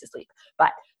 it'd be nice to sleep,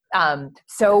 but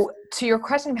so to your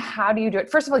question, how do you do it?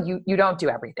 First of all, you don't do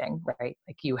everything, right?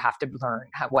 Like you have to learn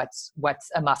what's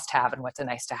a must have and what's a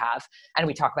nice to have, and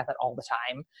we talk about that all the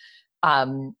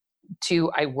time.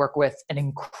 Two, I work with an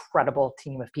incredible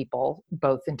team of people,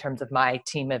 both in terms of my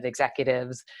team of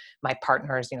executives, my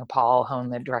partners, Paul Hone,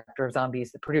 the director of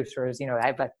Zombies, the producers, I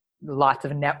have lots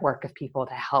of network of people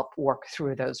to help work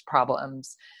through those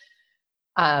problems.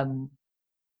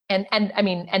 And I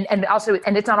mean, and also,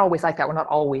 and it's not always like that. We're not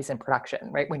always in production,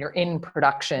 right? When you're in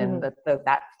production,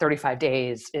 that 35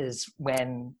 days is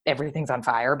when everything's on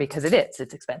fire, because it's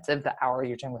expensive. The hour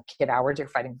you're doing with kid hours, you're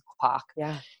fighting the clock.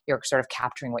 Yeah. You're sort of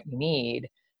capturing what you need.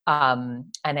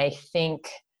 And I think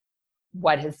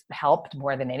what has helped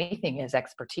more than anything is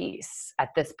expertise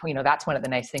at this point. That's one of the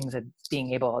nice things of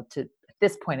being able to, at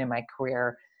this point in my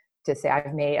career, to say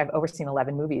I've overseen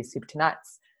 11 movies, soup to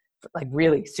nuts. Like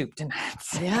really soup to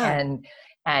nuts. Yeah.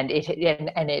 And it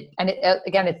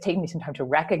again, it's taken me some time to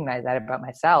recognize that about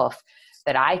myself,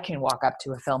 that I can walk up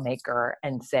to a filmmaker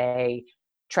and say,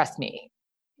 trust me,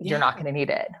 you're not going to need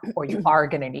it, or you are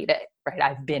going to need it, right?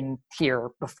 I've been here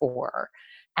before.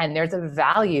 And there's a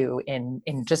value in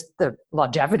just the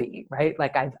longevity, right?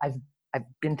 Like I've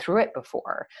been through it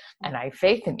before, and I have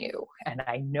faith in you. And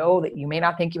I know that you may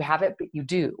not think you have it, but you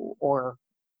do, or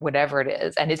whatever it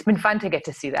is. And it's been fun to get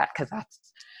to see that, because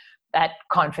that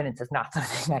confidence is not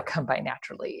something that come by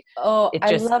naturally. Oh,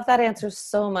 I love that answer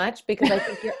so much, because I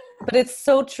think but it's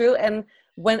so true. And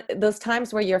when those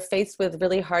times where you're faced with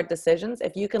really hard decisions,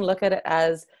 if you can look at it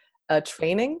as a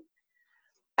training,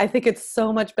 I think it's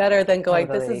so much better than going,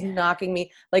 This is knocking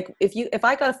me. Like if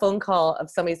I got a phone call of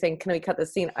somebody saying, can we cut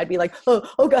this scene? I'd be like,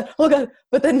 oh God.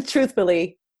 But then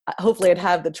truthfully, hopefully I'd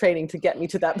have the training to get me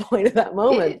to that point at that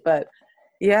moment. But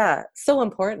yeah, so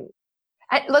important.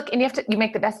 And look, and you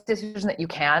make the best decision that you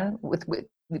can with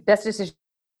the best decision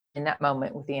in that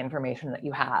moment with the information that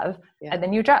you have, and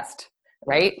then you adjust,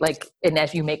 right? Like, and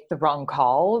as you make the wrong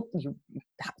call, you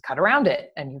cut around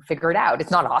it and you figure it out. It's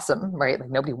not awesome, right?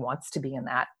 Like nobody wants to be in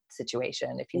that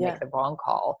situation if you make the wrong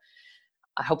call.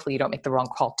 Hopefully you don't make the wrong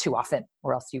call too often,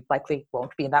 or else you likely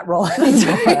won't be in that role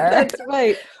anymore. That's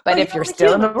right. But if you're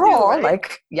still in the role, right?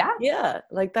 Like,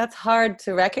 like that's hard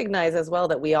to recognize as well,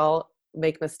 that we all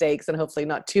make mistakes, and hopefully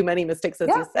not too many mistakes, as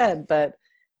you said. But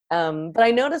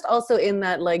I noticed also in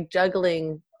that like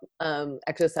juggling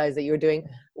exercise that you were doing,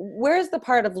 where's the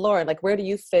part of Lauren? Like, where do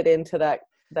you fit into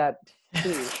that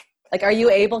piece? Like, are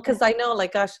you able? Because I know,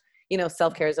 like, gosh,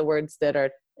 self-care is a word that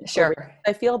are sure.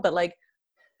 I feel, but like,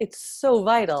 it's so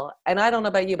vital. And I don't know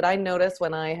about you, but I notice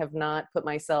when I have not put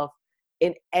myself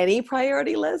in any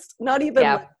priority list, not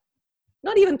even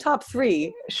top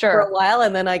 3 for a while,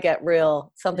 and then I get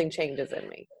something changes in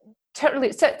me.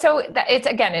 Totally. So it's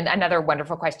again another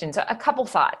wonderful question. So a couple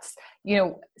thoughts.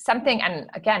 Something, and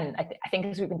again, I think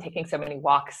as we've been taking so many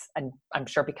walks, and I'm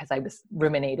sure because I was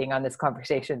ruminating on this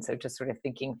conversation, so just sort of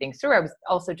thinking things through. I was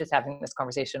also just having this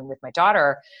conversation with my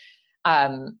daughter.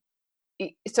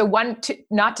 So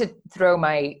not to throw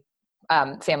my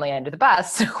family under the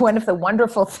bus, one of the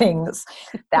wonderful things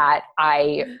that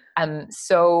I am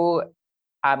so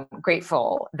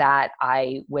grateful that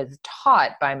I was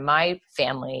taught by my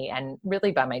family, and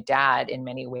really by my dad in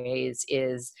many ways,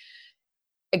 is,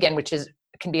 again,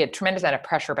 can be a tremendous amount of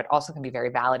pressure, but also can be very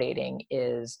validating,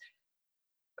 is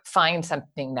find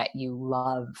something that you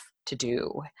love to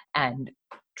do and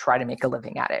try to make a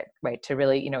living at it, right? To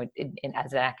really,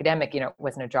 as an academic, it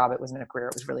wasn't a job, it wasn't a career,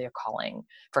 it was really a calling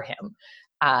for him.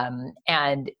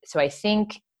 And so I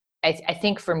think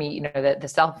for me, the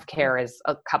self-care is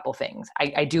a couple things.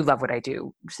 I do love what I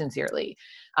do sincerely.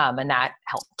 And that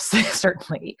helps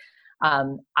certainly.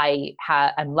 I'm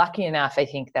lucky enough, I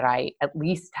think, that I at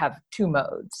least have 2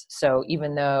 modes. So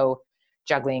even though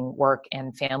juggling work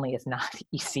and family is not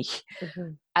easy,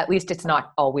 at least it's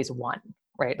not always one.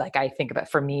 Right? Like I think about,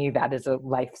 for me, that is a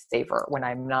lifesaver when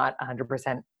I'm not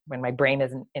 100%, when my brain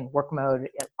isn't in work mode,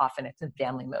 often it's in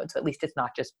family mode. So at least it's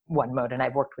not just one mode. And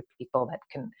I've worked with people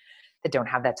that don't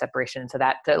have that separation. So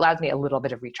that allows me a little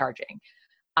bit of recharging.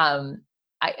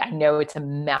 I know it's a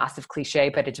massive cliche,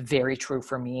 but it's very true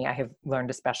for me. I have learned,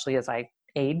 especially as I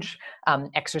age,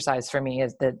 exercise for me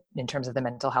is in terms of the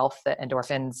mental health, the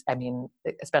endorphins. I mean,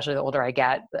 especially the older I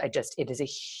get, it is a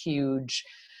huge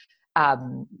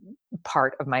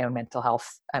part of my own mental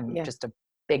health. I'm just a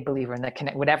big believer in the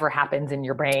connect, whatever happens in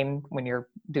your brain when you're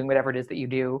doing whatever it is that you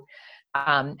do.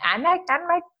 And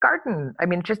my garden, I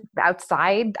mean, just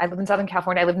outside. I live in Southern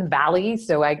California. I live in the Valley.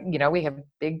 So we have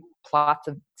big plots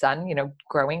of sun,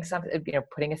 growing something,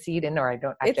 putting a seed in, or I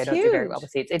don't do very well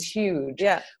with seeds. It's huge.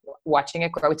 Yeah. Watching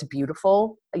it grow. It's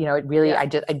beautiful. It really, I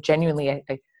genuinely,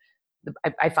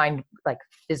 I find like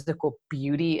physical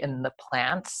beauty in the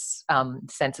plants,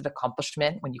 sense of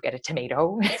accomplishment when you get a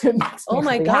tomato. Oh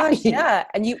my gosh. Yeah.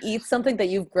 And you eat something that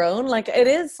you've grown. Like it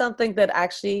is something that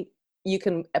actually you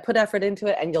can put effort into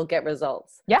it and you'll get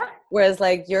results. Yeah. Whereas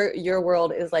like your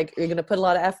world is like, you're going to put a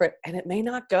lot of effort and it may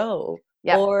not go.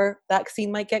 Yeah. Or that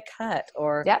seed might get cut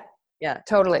or. Yeah. Yeah,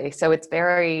 totally. So it's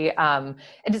very,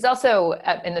 it is also,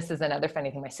 and this is another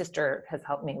funny thing, my sister has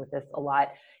helped me with this a lot.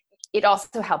 It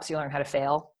also helps you learn how to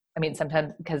fail. I mean,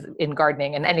 sometimes because in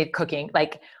gardening and in cooking,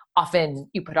 like often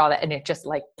you put all that and it just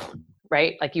like,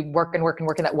 right? Like you work and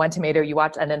that one tomato you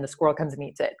watch and then the squirrel comes and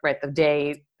eats it, right? The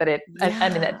day that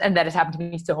and that has happened to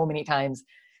me so many times.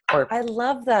 I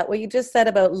love that. What you just said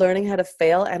about learning how to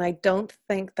fail. And I don't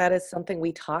think that is something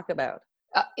we talk about.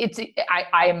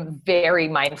 I am very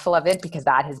mindful of it because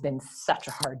that has been such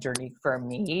a hard journey for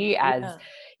me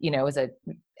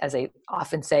as I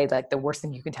often say, like the worst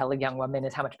thing you can tell a young woman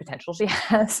is how much potential she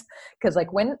has. Cause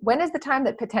like when is the time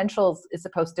that potential is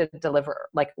supposed to deliver?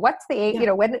 Like what's the age,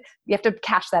 when you have to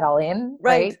cash that all in,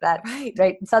 right?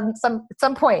 Right. Some, at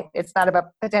some point it's not about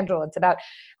potential. It's about,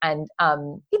 and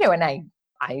I'm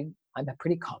a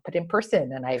pretty competent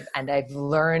person and I've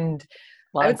learned.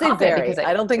 Well, I would say very.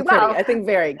 I don't think pretty. I think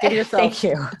very. Give yourself.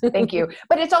 Thank you.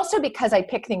 But it's also because I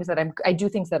pick things I do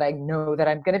things that I know that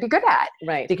I'm going to be good at.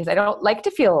 Right. Because I don't like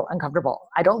to feel uncomfortable.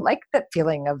 I don't like that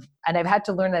feeling of, and I've had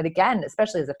to learn that again,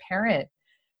 especially as a parent,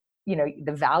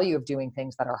 the value of doing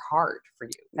things that are hard for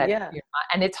you.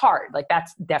 And it's hard. Like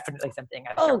that's definitely something.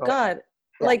 Oh God.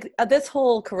 Yeah. Like this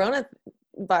whole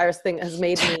coronavirus thing has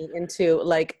made me into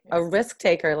like a risk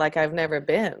taker like I've never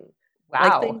been. Wow.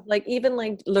 Like things like even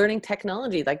like learning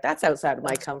technology, like that's outside of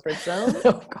my comfort zone.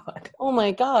 Oh God. Oh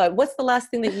my God. What's the last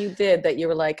thing that you did that you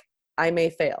were like, I may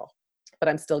fail, but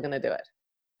I'm still going to do it?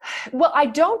 Well, I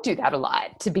don't do that a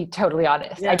lot, to be totally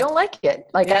honest. I don't like it.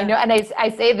 Like I know, and I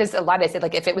say this a lot. I say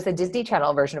like, if it was a Disney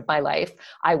Channel version of my life,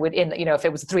 I would if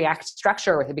it was a 3-act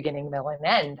structure with a beginning, middle, and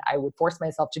end, I would force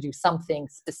myself to do something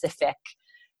specific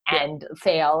and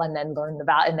fail and then learn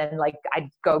about, and then like I'd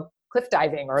go cliff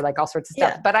diving or like all sorts of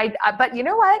stuff. But but you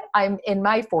know what? I'm in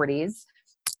my 40s.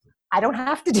 I don't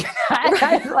have to do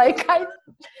that.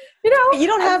 You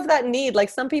don't have that need. Like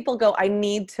some people go, I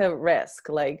need to risk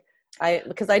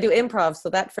because I do improv. So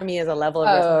that for me is a level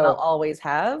of risk that I'll always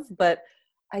have. But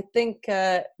I think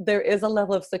there is a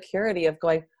level of security of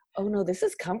going, oh no, this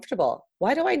is comfortable.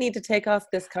 Why do I need to take off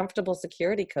this comfortable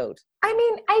security coat? I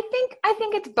mean, I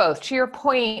think it's both. To your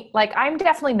point, like I'm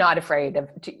definitely not afraid of,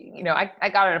 I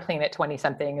got on a plane at 20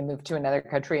 something and moved to another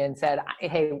country and said,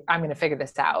 hey, I'm going to figure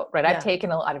this out. Right. Yeah. I've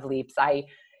taken a lot of leaps.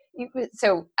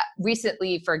 So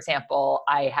recently, for example,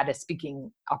 I had a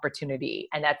speaking opportunity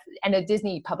and a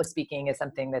Disney public speaking is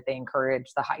something that they encourage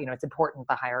it's important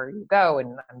the higher you go,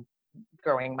 and I'm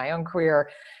growing my own career.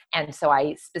 And so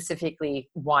I specifically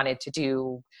wanted to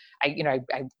do, I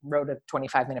wrote a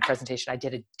 25-minute presentation. I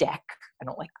did a deck. I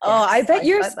don't like decks. Oh, I bet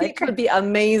your speech would be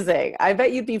amazing. I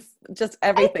bet you'd be just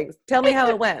everything. Tell me how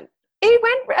it went. It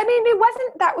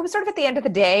was sort of at the end of the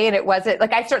day, and it wasn't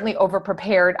like I certainly over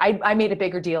prepared. I made a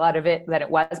bigger deal out of it than it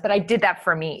was, but I did that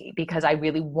for me because I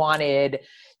really wanted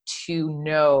to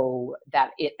know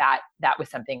that that was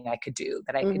something I could do,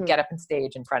 that I could get up on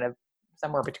stage in front of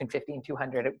somewhere between 50 and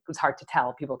 200. It was hard to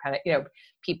tell people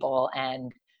people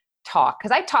and talk.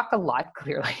 Cause I talk a lot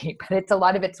clearly, but a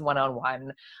lot of it's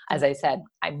one-on-one. As I said,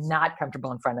 I'm not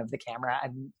comfortable in front of the camera.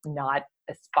 I'm not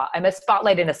I'm a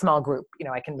spotlight in a small group.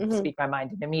 I can speak my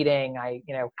mind in a meeting.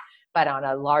 But on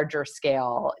a larger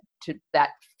scale, to that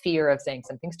fear of saying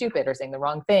something stupid or saying the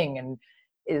wrong thing and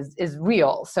is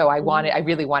real. So I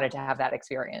really wanted to have that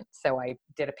experience. So I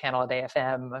did a panel at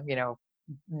AFM,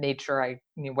 made sure I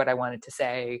knew what I wanted to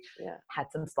say, had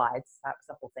some slides, that was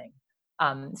the whole thing.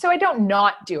 So I don't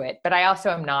not do it, but I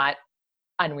also am not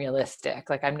unrealistic.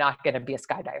 Like I'm not going to be a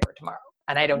skydiver tomorrow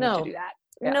and I don't need to do that.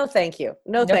 Yeah. No, thank you.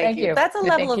 No, thank you. That's a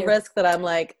level of risk that I'm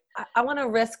like, I want to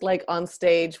risk like on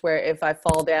stage where if I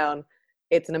fall down,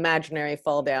 it's an imaginary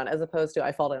fall down as opposed to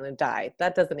I fall down and die.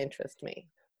 That doesn't interest me.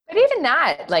 But even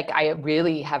that, like, I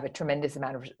really have a tremendous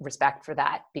amount of respect for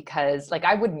that because, like,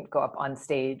 I wouldn't go up on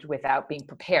stage without being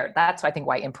prepared. That's, I think,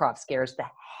 why improv scares the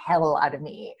hell out of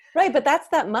me. Right, but that's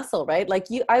that muscle, right? Like,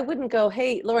 I wouldn't go,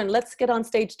 hey, Lauren, let's get on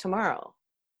stage tomorrow.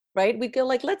 right? We go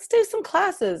like, let's do some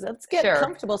classes. Let's get Sure.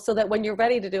 comfortable so that when you're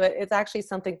ready to do it, it's actually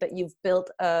something that you've built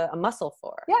a muscle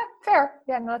for. Yeah, fair.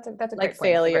 Yeah, no, that's a Like great point. It's a great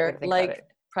way failure, to think about like it.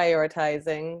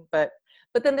 prioritizing. But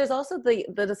then there's also the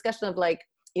discussion of like,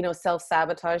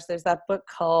 self-sabotage. There's that book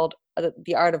called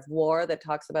The Art of War that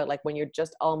talks about like when you're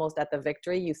just almost at the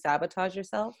victory, you sabotage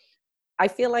yourself. I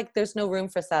feel like there's no room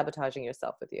for sabotaging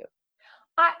yourself with you.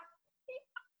 I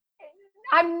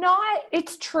I'm not,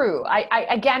 it's true. I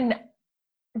again,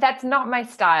 that's not my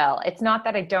style. It's not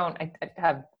that I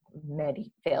have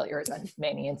many failures and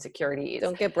many insecurities.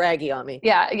 Don't get braggy on me.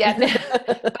 Yeah, yeah.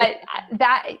 But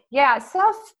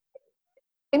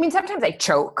I mean, sometimes I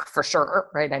choke for sure,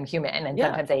 right? I'm human. And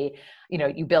sometimes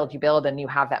you build and you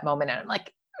have that moment and I'm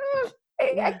like,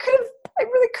 I could have, I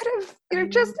really could have,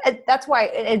 just, that's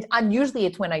why usually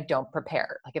it's when I don't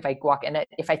prepare. Like if I walk in it,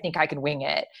 if I think I can wing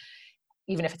it,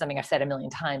 even if it's something I've said a million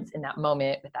times in that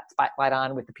moment with that spotlight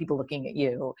on, with the people looking at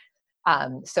you.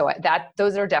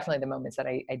 Those are definitely the moments that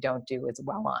I don't do as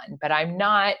well on, but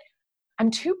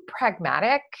I'm too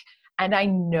pragmatic, and I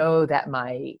know that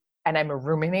and I'm a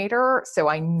ruminator. So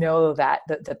I know that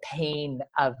the pain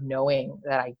of knowing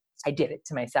that I did it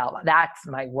to myself, that's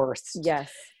my worst.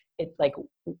 Yes. It's like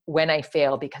when I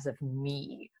fail because of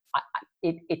me,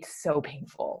 it's so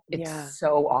painful. It's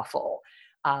so awful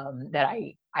that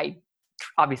I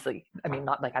obviously, I mean,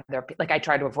 not like I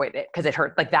try to avoid it because it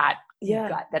hurts like that.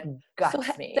 Yeah. That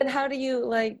guts me. Then how do you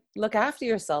like look after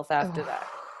yourself after that?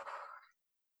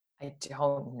 I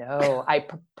don't know. I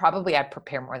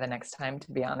prepare more the next time,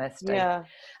 to be honest. Yeah.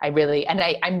 I really, and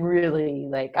I'm really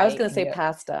like, I was going to say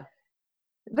pasta.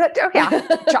 But yeah,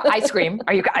 ice cream.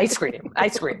 Are you ice cream?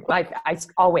 Ice cream. Like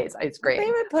always ice cream.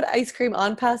 Maybe put ice cream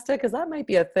on pasta because that might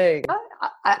be a thing.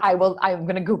 I will. I'm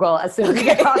going to Google as soon as we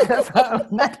get off the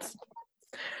phone.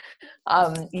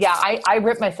 I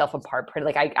rip myself apart pretty,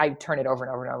 like I turn it over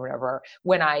and over and over and over.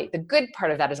 The good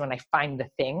part of that is when I find the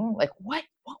thing, like what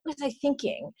was I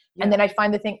thinking? Yeah. And then I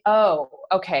find the thing, oh,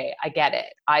 okay, I get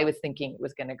it. I was thinking it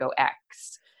was going to go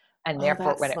X. And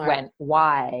therefore when smart. It went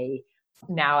Y,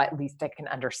 now at least I can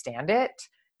understand it.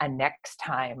 And next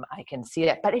time I can see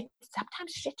it, but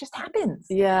sometimes shit just happens.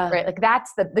 Yeah. Right. Like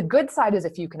that's the good side is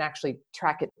if you can actually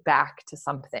track it back to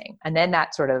something, and then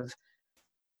that sort of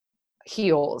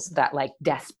heals that like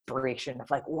desperation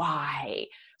of like, why?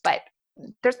 But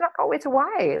there's not always a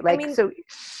why. Like, I mean, so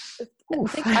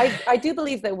I do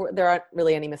believe that there aren't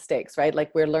really any mistakes, right?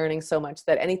 Like we're learning so much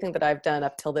that anything that I've done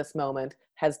up till this moment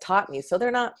has taught me. So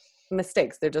they're not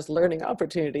mistakes. They're just learning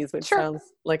opportunities, which sounds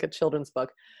like a children's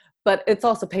book, but it's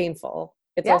also painful.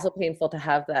 It's also painful to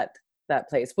have that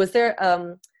place. Was there,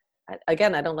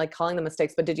 again, I don't like calling them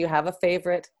mistakes, but did you have a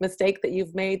favorite mistake that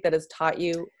you've made that has taught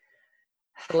you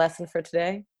the lesson for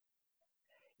today?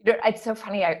 It's so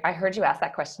funny. I heard you ask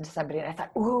that question to somebody and I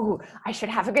thought, ooh, I should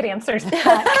have a good answer to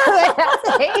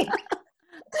that.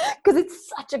 Because it's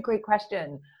such a great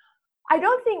question. I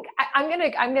don't think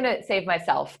I'm gonna save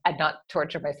myself and not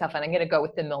torture myself, and I'm gonna go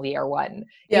with the Moliere one.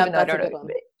 Yeah, even though that's a good one.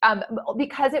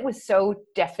 Because it was so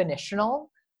definitional.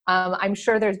 I'm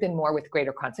sure there's been more with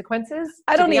greater consequences.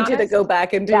 I don't need you to go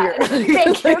back and do your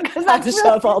thank you, because I to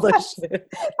shove all this shit.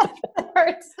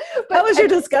 Hurts. How was your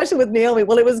discussion with Naomi?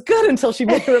 Well, it was good until she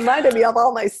reminded me of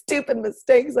all my stupid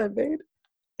mistakes I've made.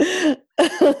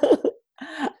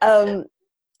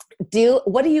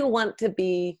 What do you want to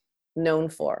be known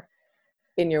for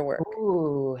in your work?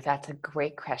 Ooh, that's a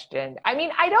great question. I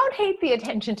mean, I don't hate the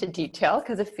attention to detail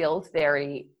because it feels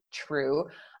very true.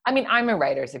 I mean, I'm a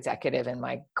writer's executive in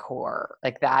my core,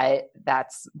 like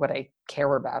that's what I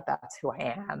care about. That's who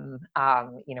I am.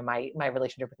 My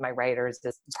relationship with my writers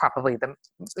is probably I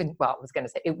was going to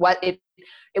say it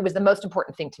was the most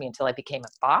important thing to me until I became a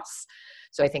boss.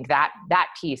 So I think that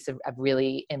piece of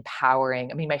really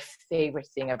empowering, I mean, my favorite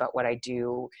thing about what I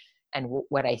do and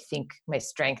what I think my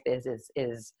strength is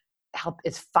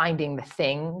finding the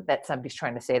thing that somebody's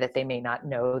trying to say that they may not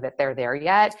know that they're there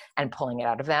yet and pulling it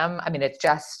out of them. I mean, it's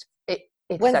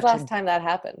when's the last time that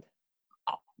happened?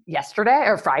 Yesterday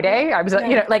or Friday. I was, I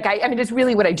mean, it's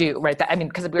really what I do, right?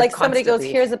 Because like somebody goes,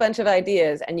 here's a bunch of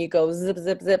ideas and you go zip,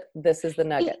 zip, zip. This is the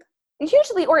nugget.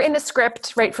 Usually, or in a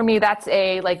script, right? For me, that's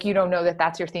you don't know that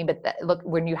that's your thing, but look,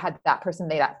 when you had that person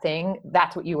say that thing,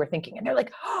 that's what you were thinking. And they're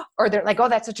like, or they're like, oh,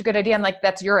 that's such a good idea. I'm like,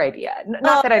 that's your idea.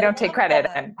 Not that I don't take credit.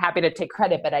 I'm happy to take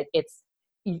credit, but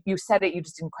you said it, you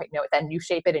just didn't quite know it. Then you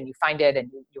shape it and you find it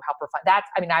and you help refine that.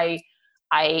 I mean,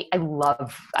 I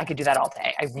could do that all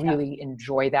day. I really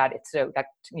enjoy that. It's so that,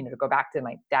 to go back to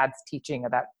my dad's teaching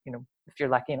about, if you're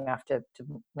lucky enough to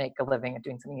make a living at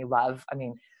doing something you love. I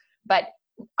mean, but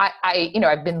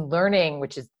I've been learning,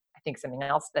 which is, I think something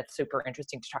else that's super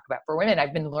interesting to talk about for women.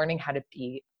 I've been learning how to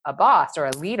be a boss or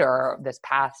a leader this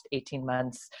past 18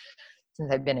 months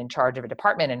since I've been in charge of a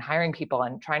department and hiring people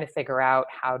and trying to figure out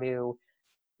how to,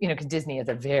 because Disney is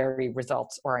a very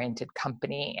results oriented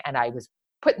company. And I was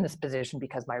put in this position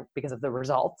because of the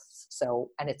results. So,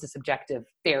 and it's a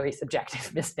very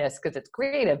subjective business because it's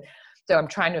creative. So I'm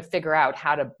trying to figure out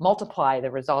how to multiply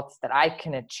the results that I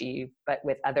can achieve, but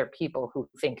with other people who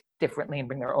think differently and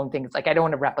bring their own things. Like, I don't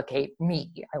want to replicate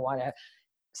me. I want to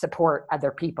support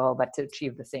other people, but to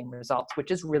achieve the same results,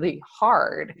 which is really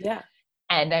hard. Yeah.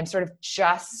 And I'm sort of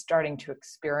just starting to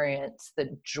experience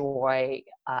the joy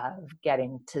of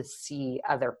getting to see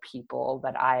other people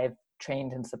that I've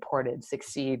trained and supported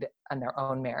succeed on their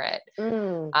own merit.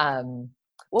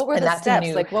 What were the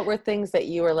steps? Like, what were things that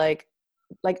you were like,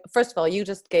 first of all, you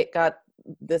just got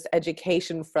this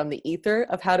education from the ether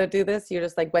of how to do this. You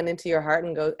just like went into your heart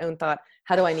and thought,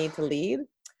 how do I need to lead?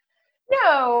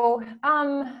 No.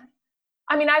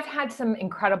 I mean, I've had some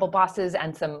incredible bosses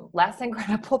and some less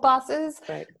incredible bosses,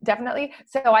 right. Definitely.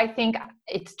 So I think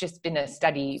it's just been a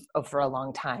study over a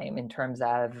long time in terms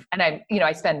of, and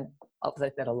I spend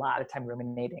a lot of time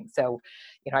ruminating. So,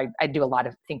 I do a lot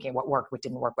of thinking what worked, what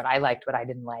didn't work, what I liked, what I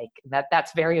didn't like.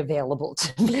 That's very available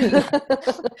to me.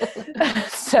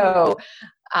 So,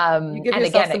 you give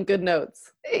yourself some good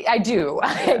notes. I do. Yeah.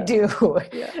 I do.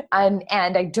 Yeah. And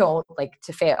I don't like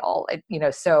to fail,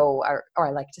 or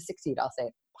I like to succeed, I'll say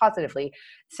it positively.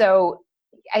 So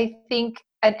I think,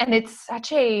 and it's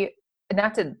such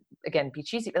not to, again, be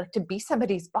cheesy, but like to be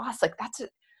somebody's boss, like that's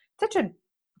such a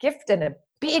gift and a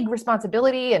big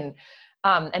responsibility and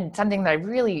something that I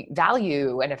really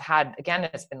value and have had, again,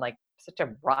 it's been like such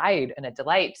a ride and a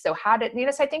delight. So so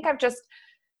I think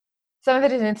some of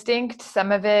it is instinct.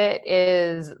 Some of it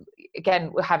is,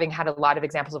 again, having had a lot of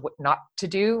examples of what not to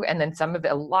do. And then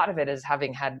a lot of it is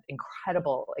having had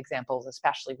incredible examples,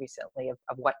 especially recently, of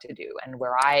what to do and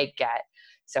where I get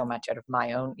so much out of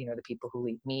my own, the people who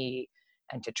lead me,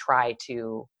 and to try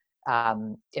to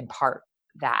impart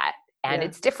that. And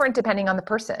it's different depending on the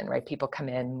person, right? People come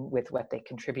in with what they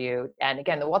contribute. And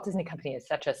again, the Walt Disney Company is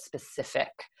such a specific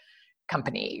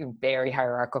company, very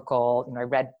hierarchical. I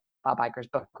read Bob Iger's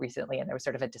book recently, and there was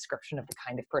sort of a description of the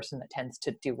kind of person that tends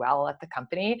to do well at the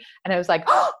company. And I was like,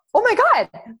 oh my God,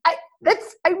 I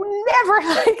would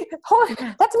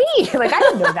never that's me. Like, I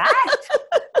don't know that.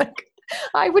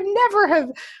 I would never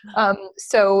have.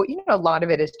 So, a lot of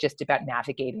it is just about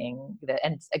navigating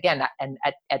and again, and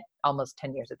at almost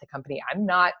 10 years at the company, I'm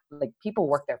not like, people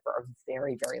work there for a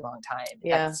very, very long time.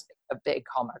 Yeah. That's a big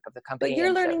hallmark of the company. But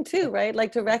you're learning too, right?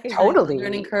 Like, to recognize totally the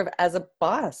learning curve as a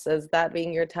boss, as that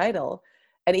being your title.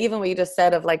 And even what you just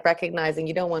said of like recognizing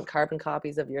you don't want carbon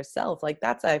copies of yourself. Like,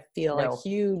 that's, I feel like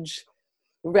huge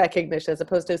recognition, as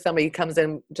opposed to somebody who comes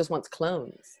in just wants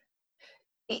clones.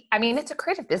 I mean, it's a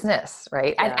creative business,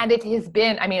 right? Yeah. And it has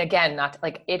been, I mean, again,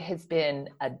 it has been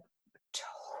a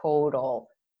total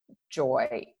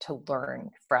joy to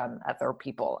learn from other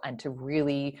people and to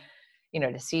really,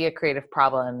 to see a creative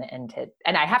problem and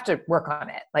I have to work on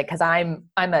it. Like, cause as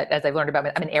I've learned about,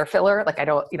 I'm an air filler. Like, I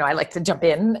don't, I like to jump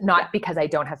in, not because I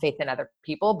don't have faith in other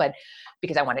people, but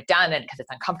because I want it done and because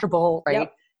it's uncomfortable. Right.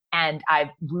 Yep. And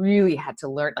I've really had to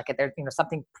learn, like, there,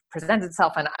 something presents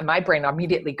itself and my brain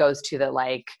immediately goes to the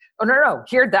like, oh, no,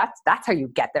 here, that's how you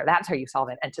get there. That's how you solve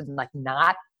it. And to like,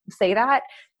 not say that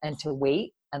and to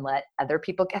wait and let other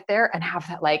people get there and have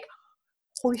that like,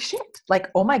 holy shit, like,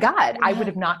 oh my God, I would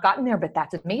have not gotten there, but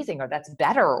that's amazing, or that's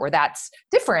better, or that's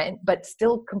different, but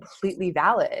still completely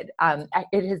valid.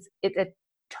 It's a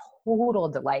total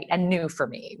delight and new for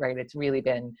me, right? It's really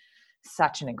been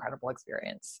such an incredible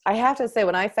experience. I have to say,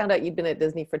 when I found out you'd been at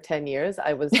Disney for 10 years,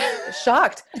 I was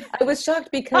shocked. I was shocked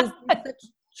because the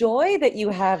joy that you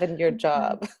have in your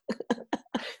job.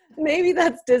 Maybe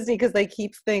that's Disney because they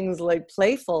keep things like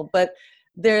playful, but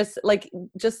there's like,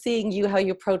 just seeing you, how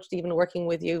you approached even working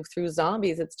with you through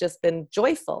Zombies, it's just been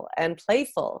joyful and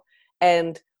playful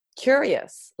and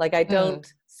curious. Like, I don't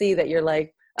see that you're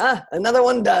like, another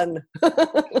one done.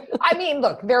 I mean,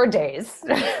 look, there are days,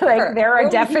 there are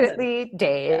definitely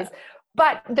days,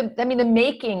 but the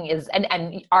making is,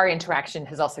 and our interaction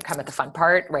has also come at the fun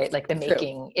part, right? Like, the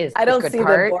making is I don't the good see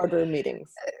part. The boardroom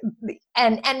meetings.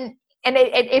 And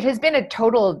it has been a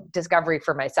total discovery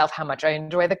for myself how much I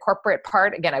enjoy the corporate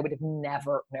part. Again, I would have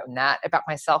never known that about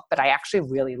myself, but I actually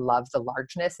really love the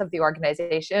largeness of the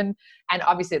organization. And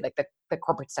obviously, like, the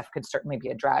corporate stuff could certainly be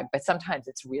a drag, but sometimes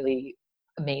it's really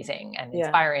amazing and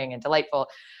inspiring and delightful.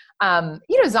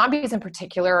 Zombies in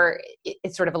particular,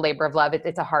 it's sort of a labor of love.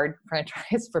 It's a hard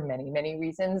franchise for many, many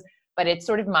reasons, but it's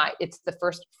sort of it's the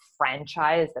first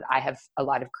franchise that I have a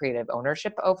lot of creative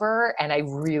ownership over. And I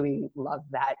really love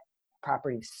that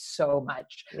property so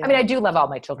much. Yeah. I mean, I do love all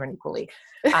my children equally.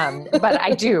 But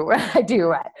I do,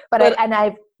 but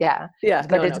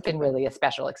it's been really a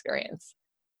special experience.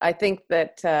 I think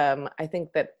that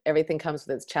everything comes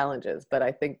with its challenges, but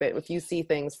I think that if you see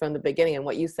things from the beginning, and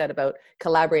what you said about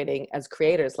collaborating as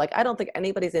creators, like I don't think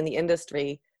anybody's in the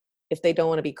industry if they don't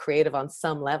want to be creative on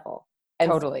some level.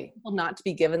 And totally. Not to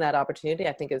be given that opportunity,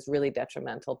 I think is really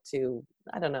detrimental to,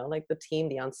 I don't know, like the team,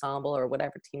 the ensemble, or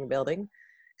whatever team you're building.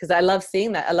 Because I love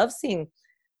seeing that. I love seeing,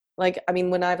 like, I mean,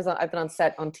 when I've been on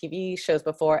set on TV shows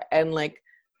before, and like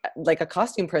a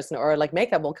costume person or like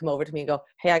makeup will come over to me and go,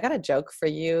 "Hey, I got a joke for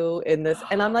you in this,"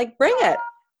 and I'm like, "Bring it."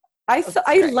 I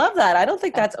love that. I don't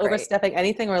think that's overstepping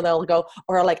anything, or they'll go,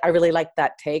 or like, "I really like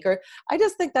that take," or I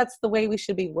just think that's the way we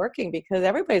should be working, because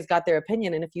everybody's got their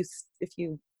opinion, and if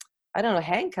you I don't know,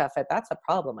 handcuff it, that's a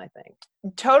problem, I think.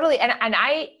 Totally. And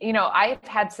I, I've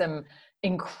had some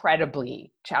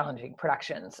incredibly challenging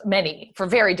productions, many for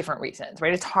very different reasons,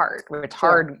 right? It's hard. It's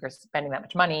hard. Sure. You're spending that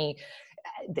much money.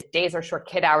 The days are short,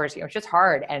 kid hours, it's just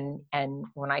hard. And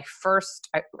when I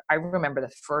remember the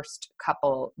first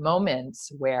couple moments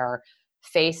where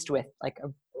faced with like a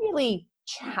really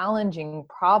challenging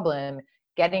problem,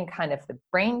 getting kind of the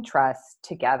brain trust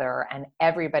together and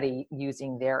everybody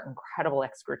using their incredible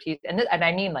expertise. And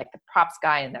I mean like the props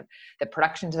guy and the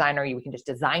production designer, we can just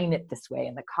design it this way,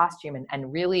 and the costume,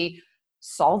 and really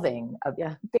solving a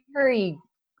very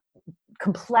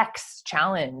complex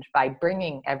challenge by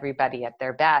bringing everybody at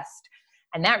their best.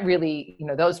 And that really,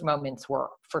 those moments were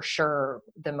for sure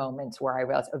the moments where I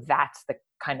realized, oh, that's the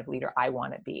kind of leader I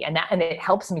want to be. And it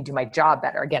helps me do my job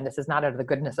better. Again, this is not out of the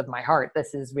goodness of my heart.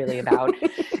 This is really about,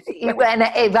 and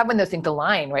I love when those things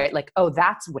align, right? Like, oh,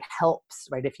 that's what helps,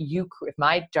 right? If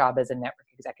my job as a network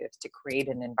executive is to create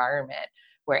an environment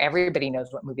where everybody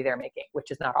knows what movie they're making,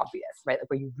 which is not obvious, right? Like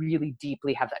where you really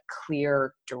deeply have that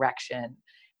clear direction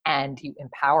and you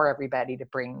empower everybody to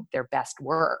bring their best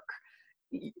work.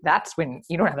 That's when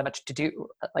you don't have that much to do.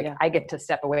 Like I get to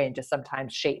step away and just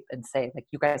sometimes shape and say, like,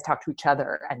 you guys talk to each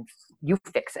other and you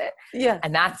fix it. Yeah.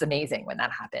 And that's amazing when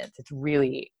that happens. It's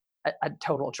really a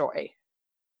total joy.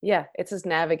 Yeah. It's just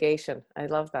navigation. I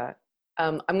love that.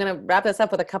 I'm going to wrap this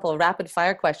up with a couple of rapid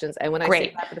fire questions. And when I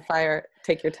say rapid fire,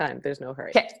 take your time. There's no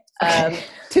hurry. Okay.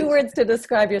 2 words to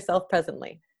describe yourself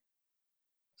presently.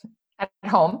 At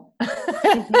home.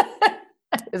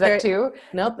 Is that 2?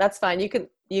 Nope. That's fine. You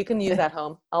can use at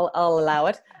home. I'll allow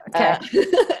it. Okay.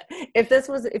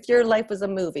 If your life was a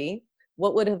movie,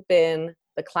 what would have been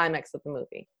the climax of the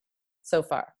movie so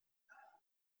far?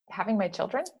 Having my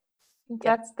children.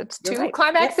 That's 2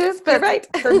 climaxes, but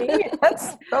for me,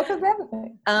 that's both of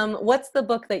them. What's the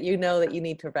book that you know that you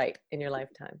need to write in your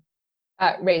lifetime?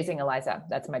 Raising Eliza.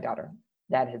 That's my daughter.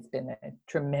 That has been a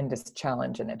tremendous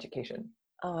challenge in education.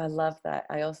 Oh, I love that.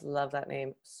 I also love that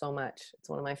name so much. It's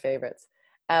one of my favorites.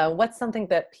 What's something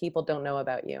that people don't know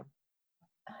about you?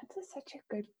 That's such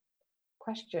a good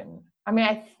question. I mean,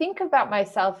 I think about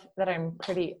myself that I'm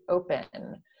pretty open,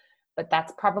 but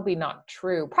that's probably not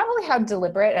true. Probably how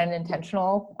deliberate and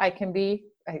intentional I can be.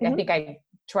 I think I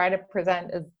try to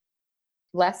present as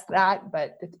less that,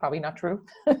 but it's probably not true.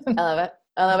 I love it.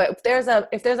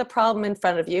 If there's a problem in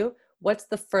front of you, what's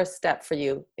the first step for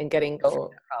you in getting through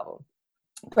that problem?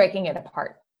 Breaking it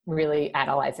apart, really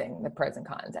analyzing the pros and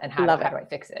cons and how do I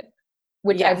fix it,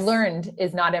 which I've learned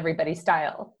is not everybody's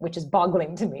style, which is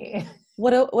boggling to me. What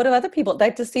do other people,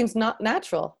 that just seems not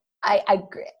natural. But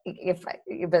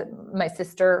my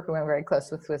sister, who I'm very close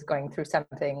with, was going through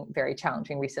something very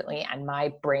challenging recently, and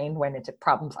my brain went into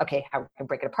problems. Okay, how can I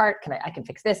break it apart? I can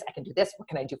fix this. I can do this. What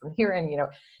can I do from here?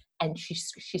 And she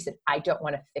said, I don't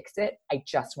want to fix it. I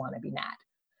just want to be mad.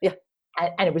 Yeah.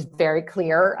 And it was very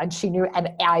clear, and she knew, and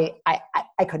I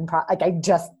couldn't, I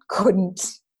just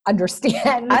couldn't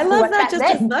understand. I love that just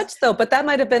as much though, but that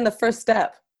might've been the first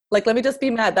step. Like, let me just be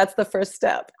mad. That's the first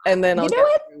step. And then I think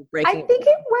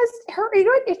it was her,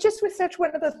 it just was such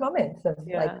one of those moments of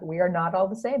like, we are not all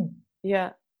the same.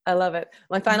 Yeah. I love it.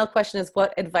 My final question is,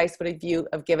 what advice would you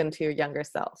have given to your younger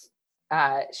self?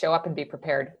 Show up and be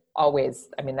prepared always.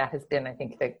 I mean, that has been, I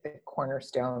think, the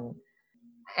cornerstone.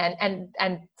 And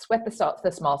sweat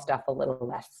the small stuff a little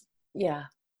less. Yeah.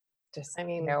 Just,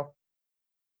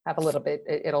 have a little bit,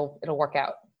 it'll work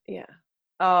out. Yeah.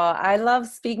 Oh, I love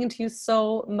speaking to you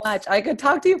so much. I could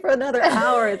talk to you for another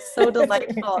hour. It's so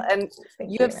delightful. And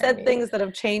you have said things that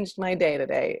have changed my day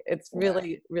today. It's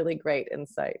really, really great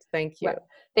insight. Thank you. Well,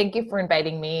 thank you for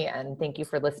inviting me, and thank you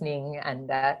for listening. And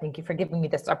thank you for giving me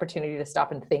this opportunity to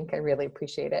stop and think. I really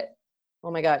appreciate it. Oh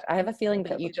my gosh, I have a feeling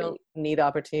that you don't need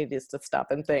opportunities to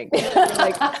stop and think.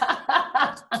 Like,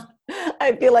 I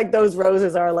feel like those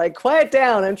roses are like, quiet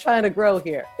down, I'm trying to grow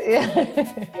here.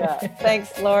 Yeah.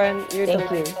 Thanks, Lauren. You're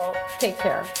delightful. You. Take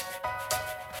care.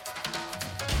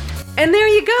 And there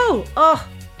you go. Oh,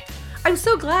 I'm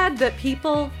so glad that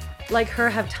people like her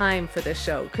have time for this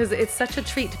show, because it's such a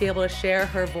treat to be able to share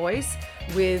her voice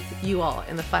with you all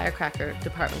in the Firecracker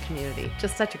Department community.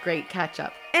 Just such a great catch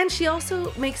up. And she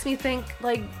also makes me think,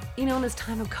 like, you know, in this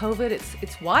time of COVID,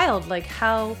 it's wild, like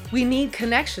how we need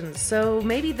connections. So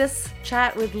maybe this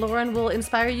chat with Lauren will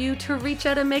inspire you to reach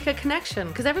out and make a connection,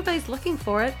 because everybody's looking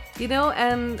for it, you know,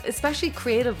 and especially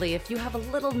creatively, if you have a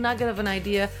little nugget of an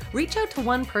idea, reach out to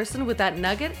one person with that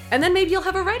nugget, and then maybe you'll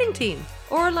have a writing team,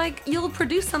 or like you'll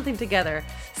produce something together.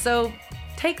 So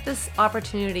take this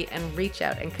opportunity and reach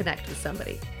out and connect with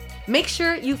somebody. Make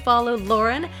sure you follow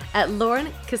Lauren at Lauren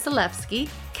Kiselevsky,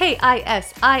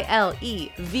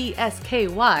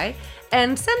 Kisilevsky,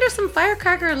 and send her some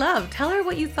Firecracker love. Tell her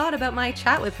what you thought about my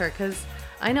chat with her, because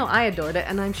I know I adored it,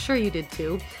 and I'm sure you did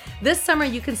too. This summer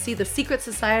you can see The Secret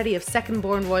Society of Second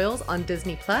Born Royals on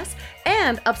Disney Plus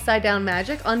and Upside Down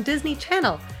Magic on Disney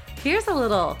Channel. Here's a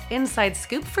little inside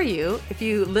scoop for you if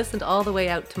you listened all the way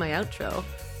out to my outro.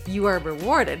 You are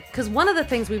rewarded, because one of the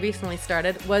things we recently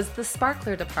started was the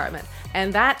Sparkler Department,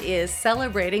 and that is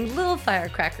celebrating little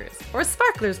firecrackers, or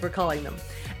sparklers we're calling them.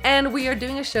 And we are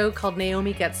doing a show called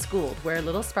Naomi Gets Schooled, where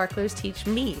little sparklers teach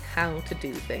me how to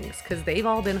do things, because they've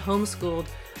all been homeschooled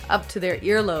up to their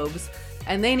earlobes,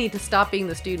 and they need to stop being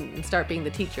the student and start being the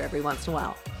teacher every once in a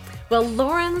while. Well,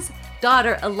 Lauren's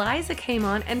daughter Eliza came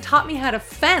on and taught me how to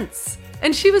fence,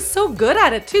 and she was so good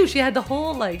at it too. She had the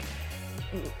whole like,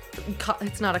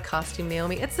 it's not a costume,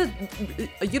 Naomi. It's a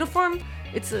uniform.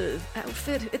 It's a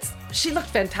outfit. She looked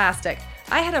fantastic.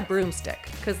 I had a broomstick,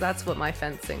 because that's what my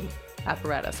fencing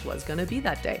apparatus was going to be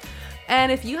that day.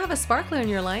 And if you have a sparkler in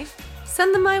your life,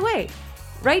 send them my way.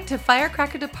 Write to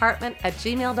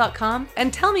firecrackerdepartment@gmail.com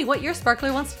and tell me what your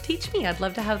sparkler wants to teach me. I'd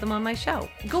love to have them on my show.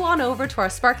 Go on over to our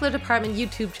Sparkler Department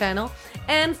YouTube channel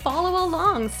and follow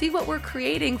along. See what we're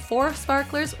creating for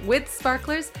sparklers, with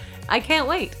sparklers. I can't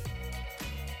wait.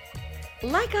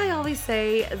 Like I always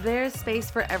say, there's space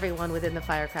for everyone within the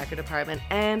Firecracker Department,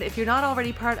 and if you're not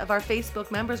already part of our Facebook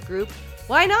members group,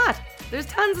 why not? There's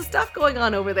tons of stuff going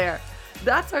on over there.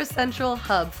 That's our central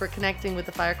hub for connecting with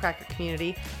the Firecracker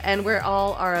community, and where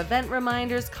all our event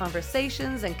reminders,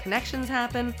 conversations, and connections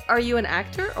happen. Are you an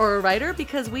actor or a writer?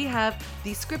 Because we have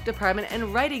the script department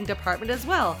and writing department as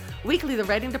well. Weekly, the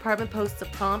writing department posts a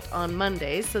prompt on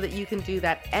Mondays so that you can do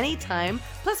that anytime.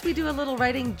 Plus, we do a little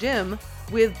writing gym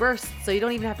with bursts, so you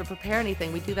don't even have to prepare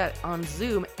anything. We do that on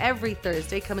Zoom every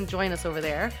Thursday. Come and join us over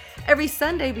there. Every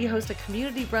Sunday, we host a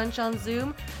community brunch on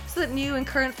Zoom so that new and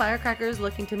current firecrackers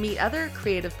looking to meet other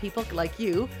creative people like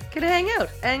you can hang out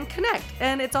and connect.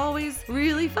 And it's always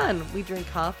really fun. We drink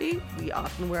coffee, we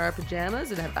often wear our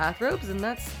pajamas and have bathrobes, and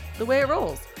that's the way it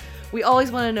rolls. We always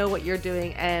want to know what you're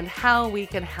doing and how we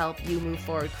can help you move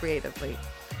forward creatively.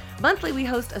 Monthly, we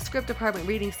host a script department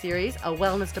reading series, a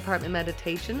wellness department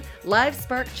meditation, live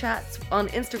spark chats on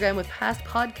Instagram with past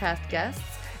podcast guests,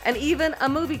 and even a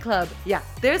movie club. Yeah,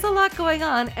 there's a lot going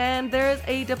on, and there's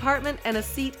a department and a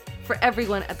seat for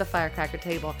everyone at the Firecracker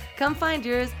table. Come find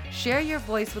yours, share your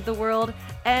voice with the world,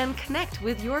 and connect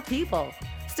with your people.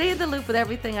 Stay in the loop with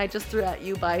everything I just threw at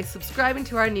you by subscribing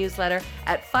to our newsletter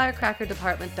at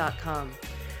firecrackerdepartment.com.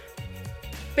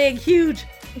 Big, huge,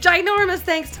 ginormous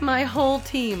thanks to my whole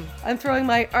team. I'm throwing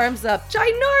my arms up.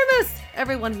 Ginormous!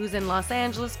 Everyone who's in Los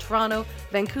Angeles, Toronto,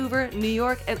 Vancouver, New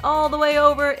York, and all the way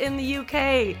over in the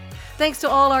UK. Thanks to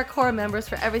all our core members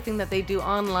for everything that they do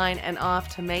online and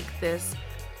off to make this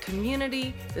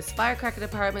community, this Firecracker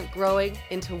Department, growing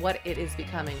into what it is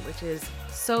becoming, which is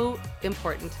so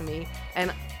important to me.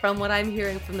 And from what I'm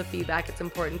hearing from the feedback, it's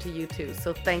important to you too.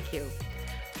 So thank you.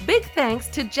 Big thanks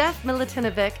to Jeff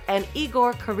Milutinovic and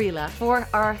Igor Karila for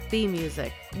our theme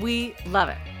music. We love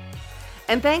it.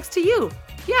 And thanks to you,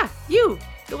 you,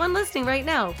 the one listening right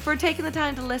now, for taking the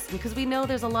time to listen, because we know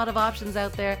there's a lot of options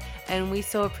out there, and we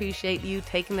so appreciate you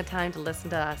taking the time to listen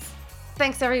to us.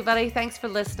 Thanks everybody, thanks for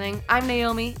listening. I'm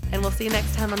Naomi, and we'll see you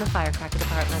next time on the Firecracker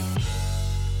Department.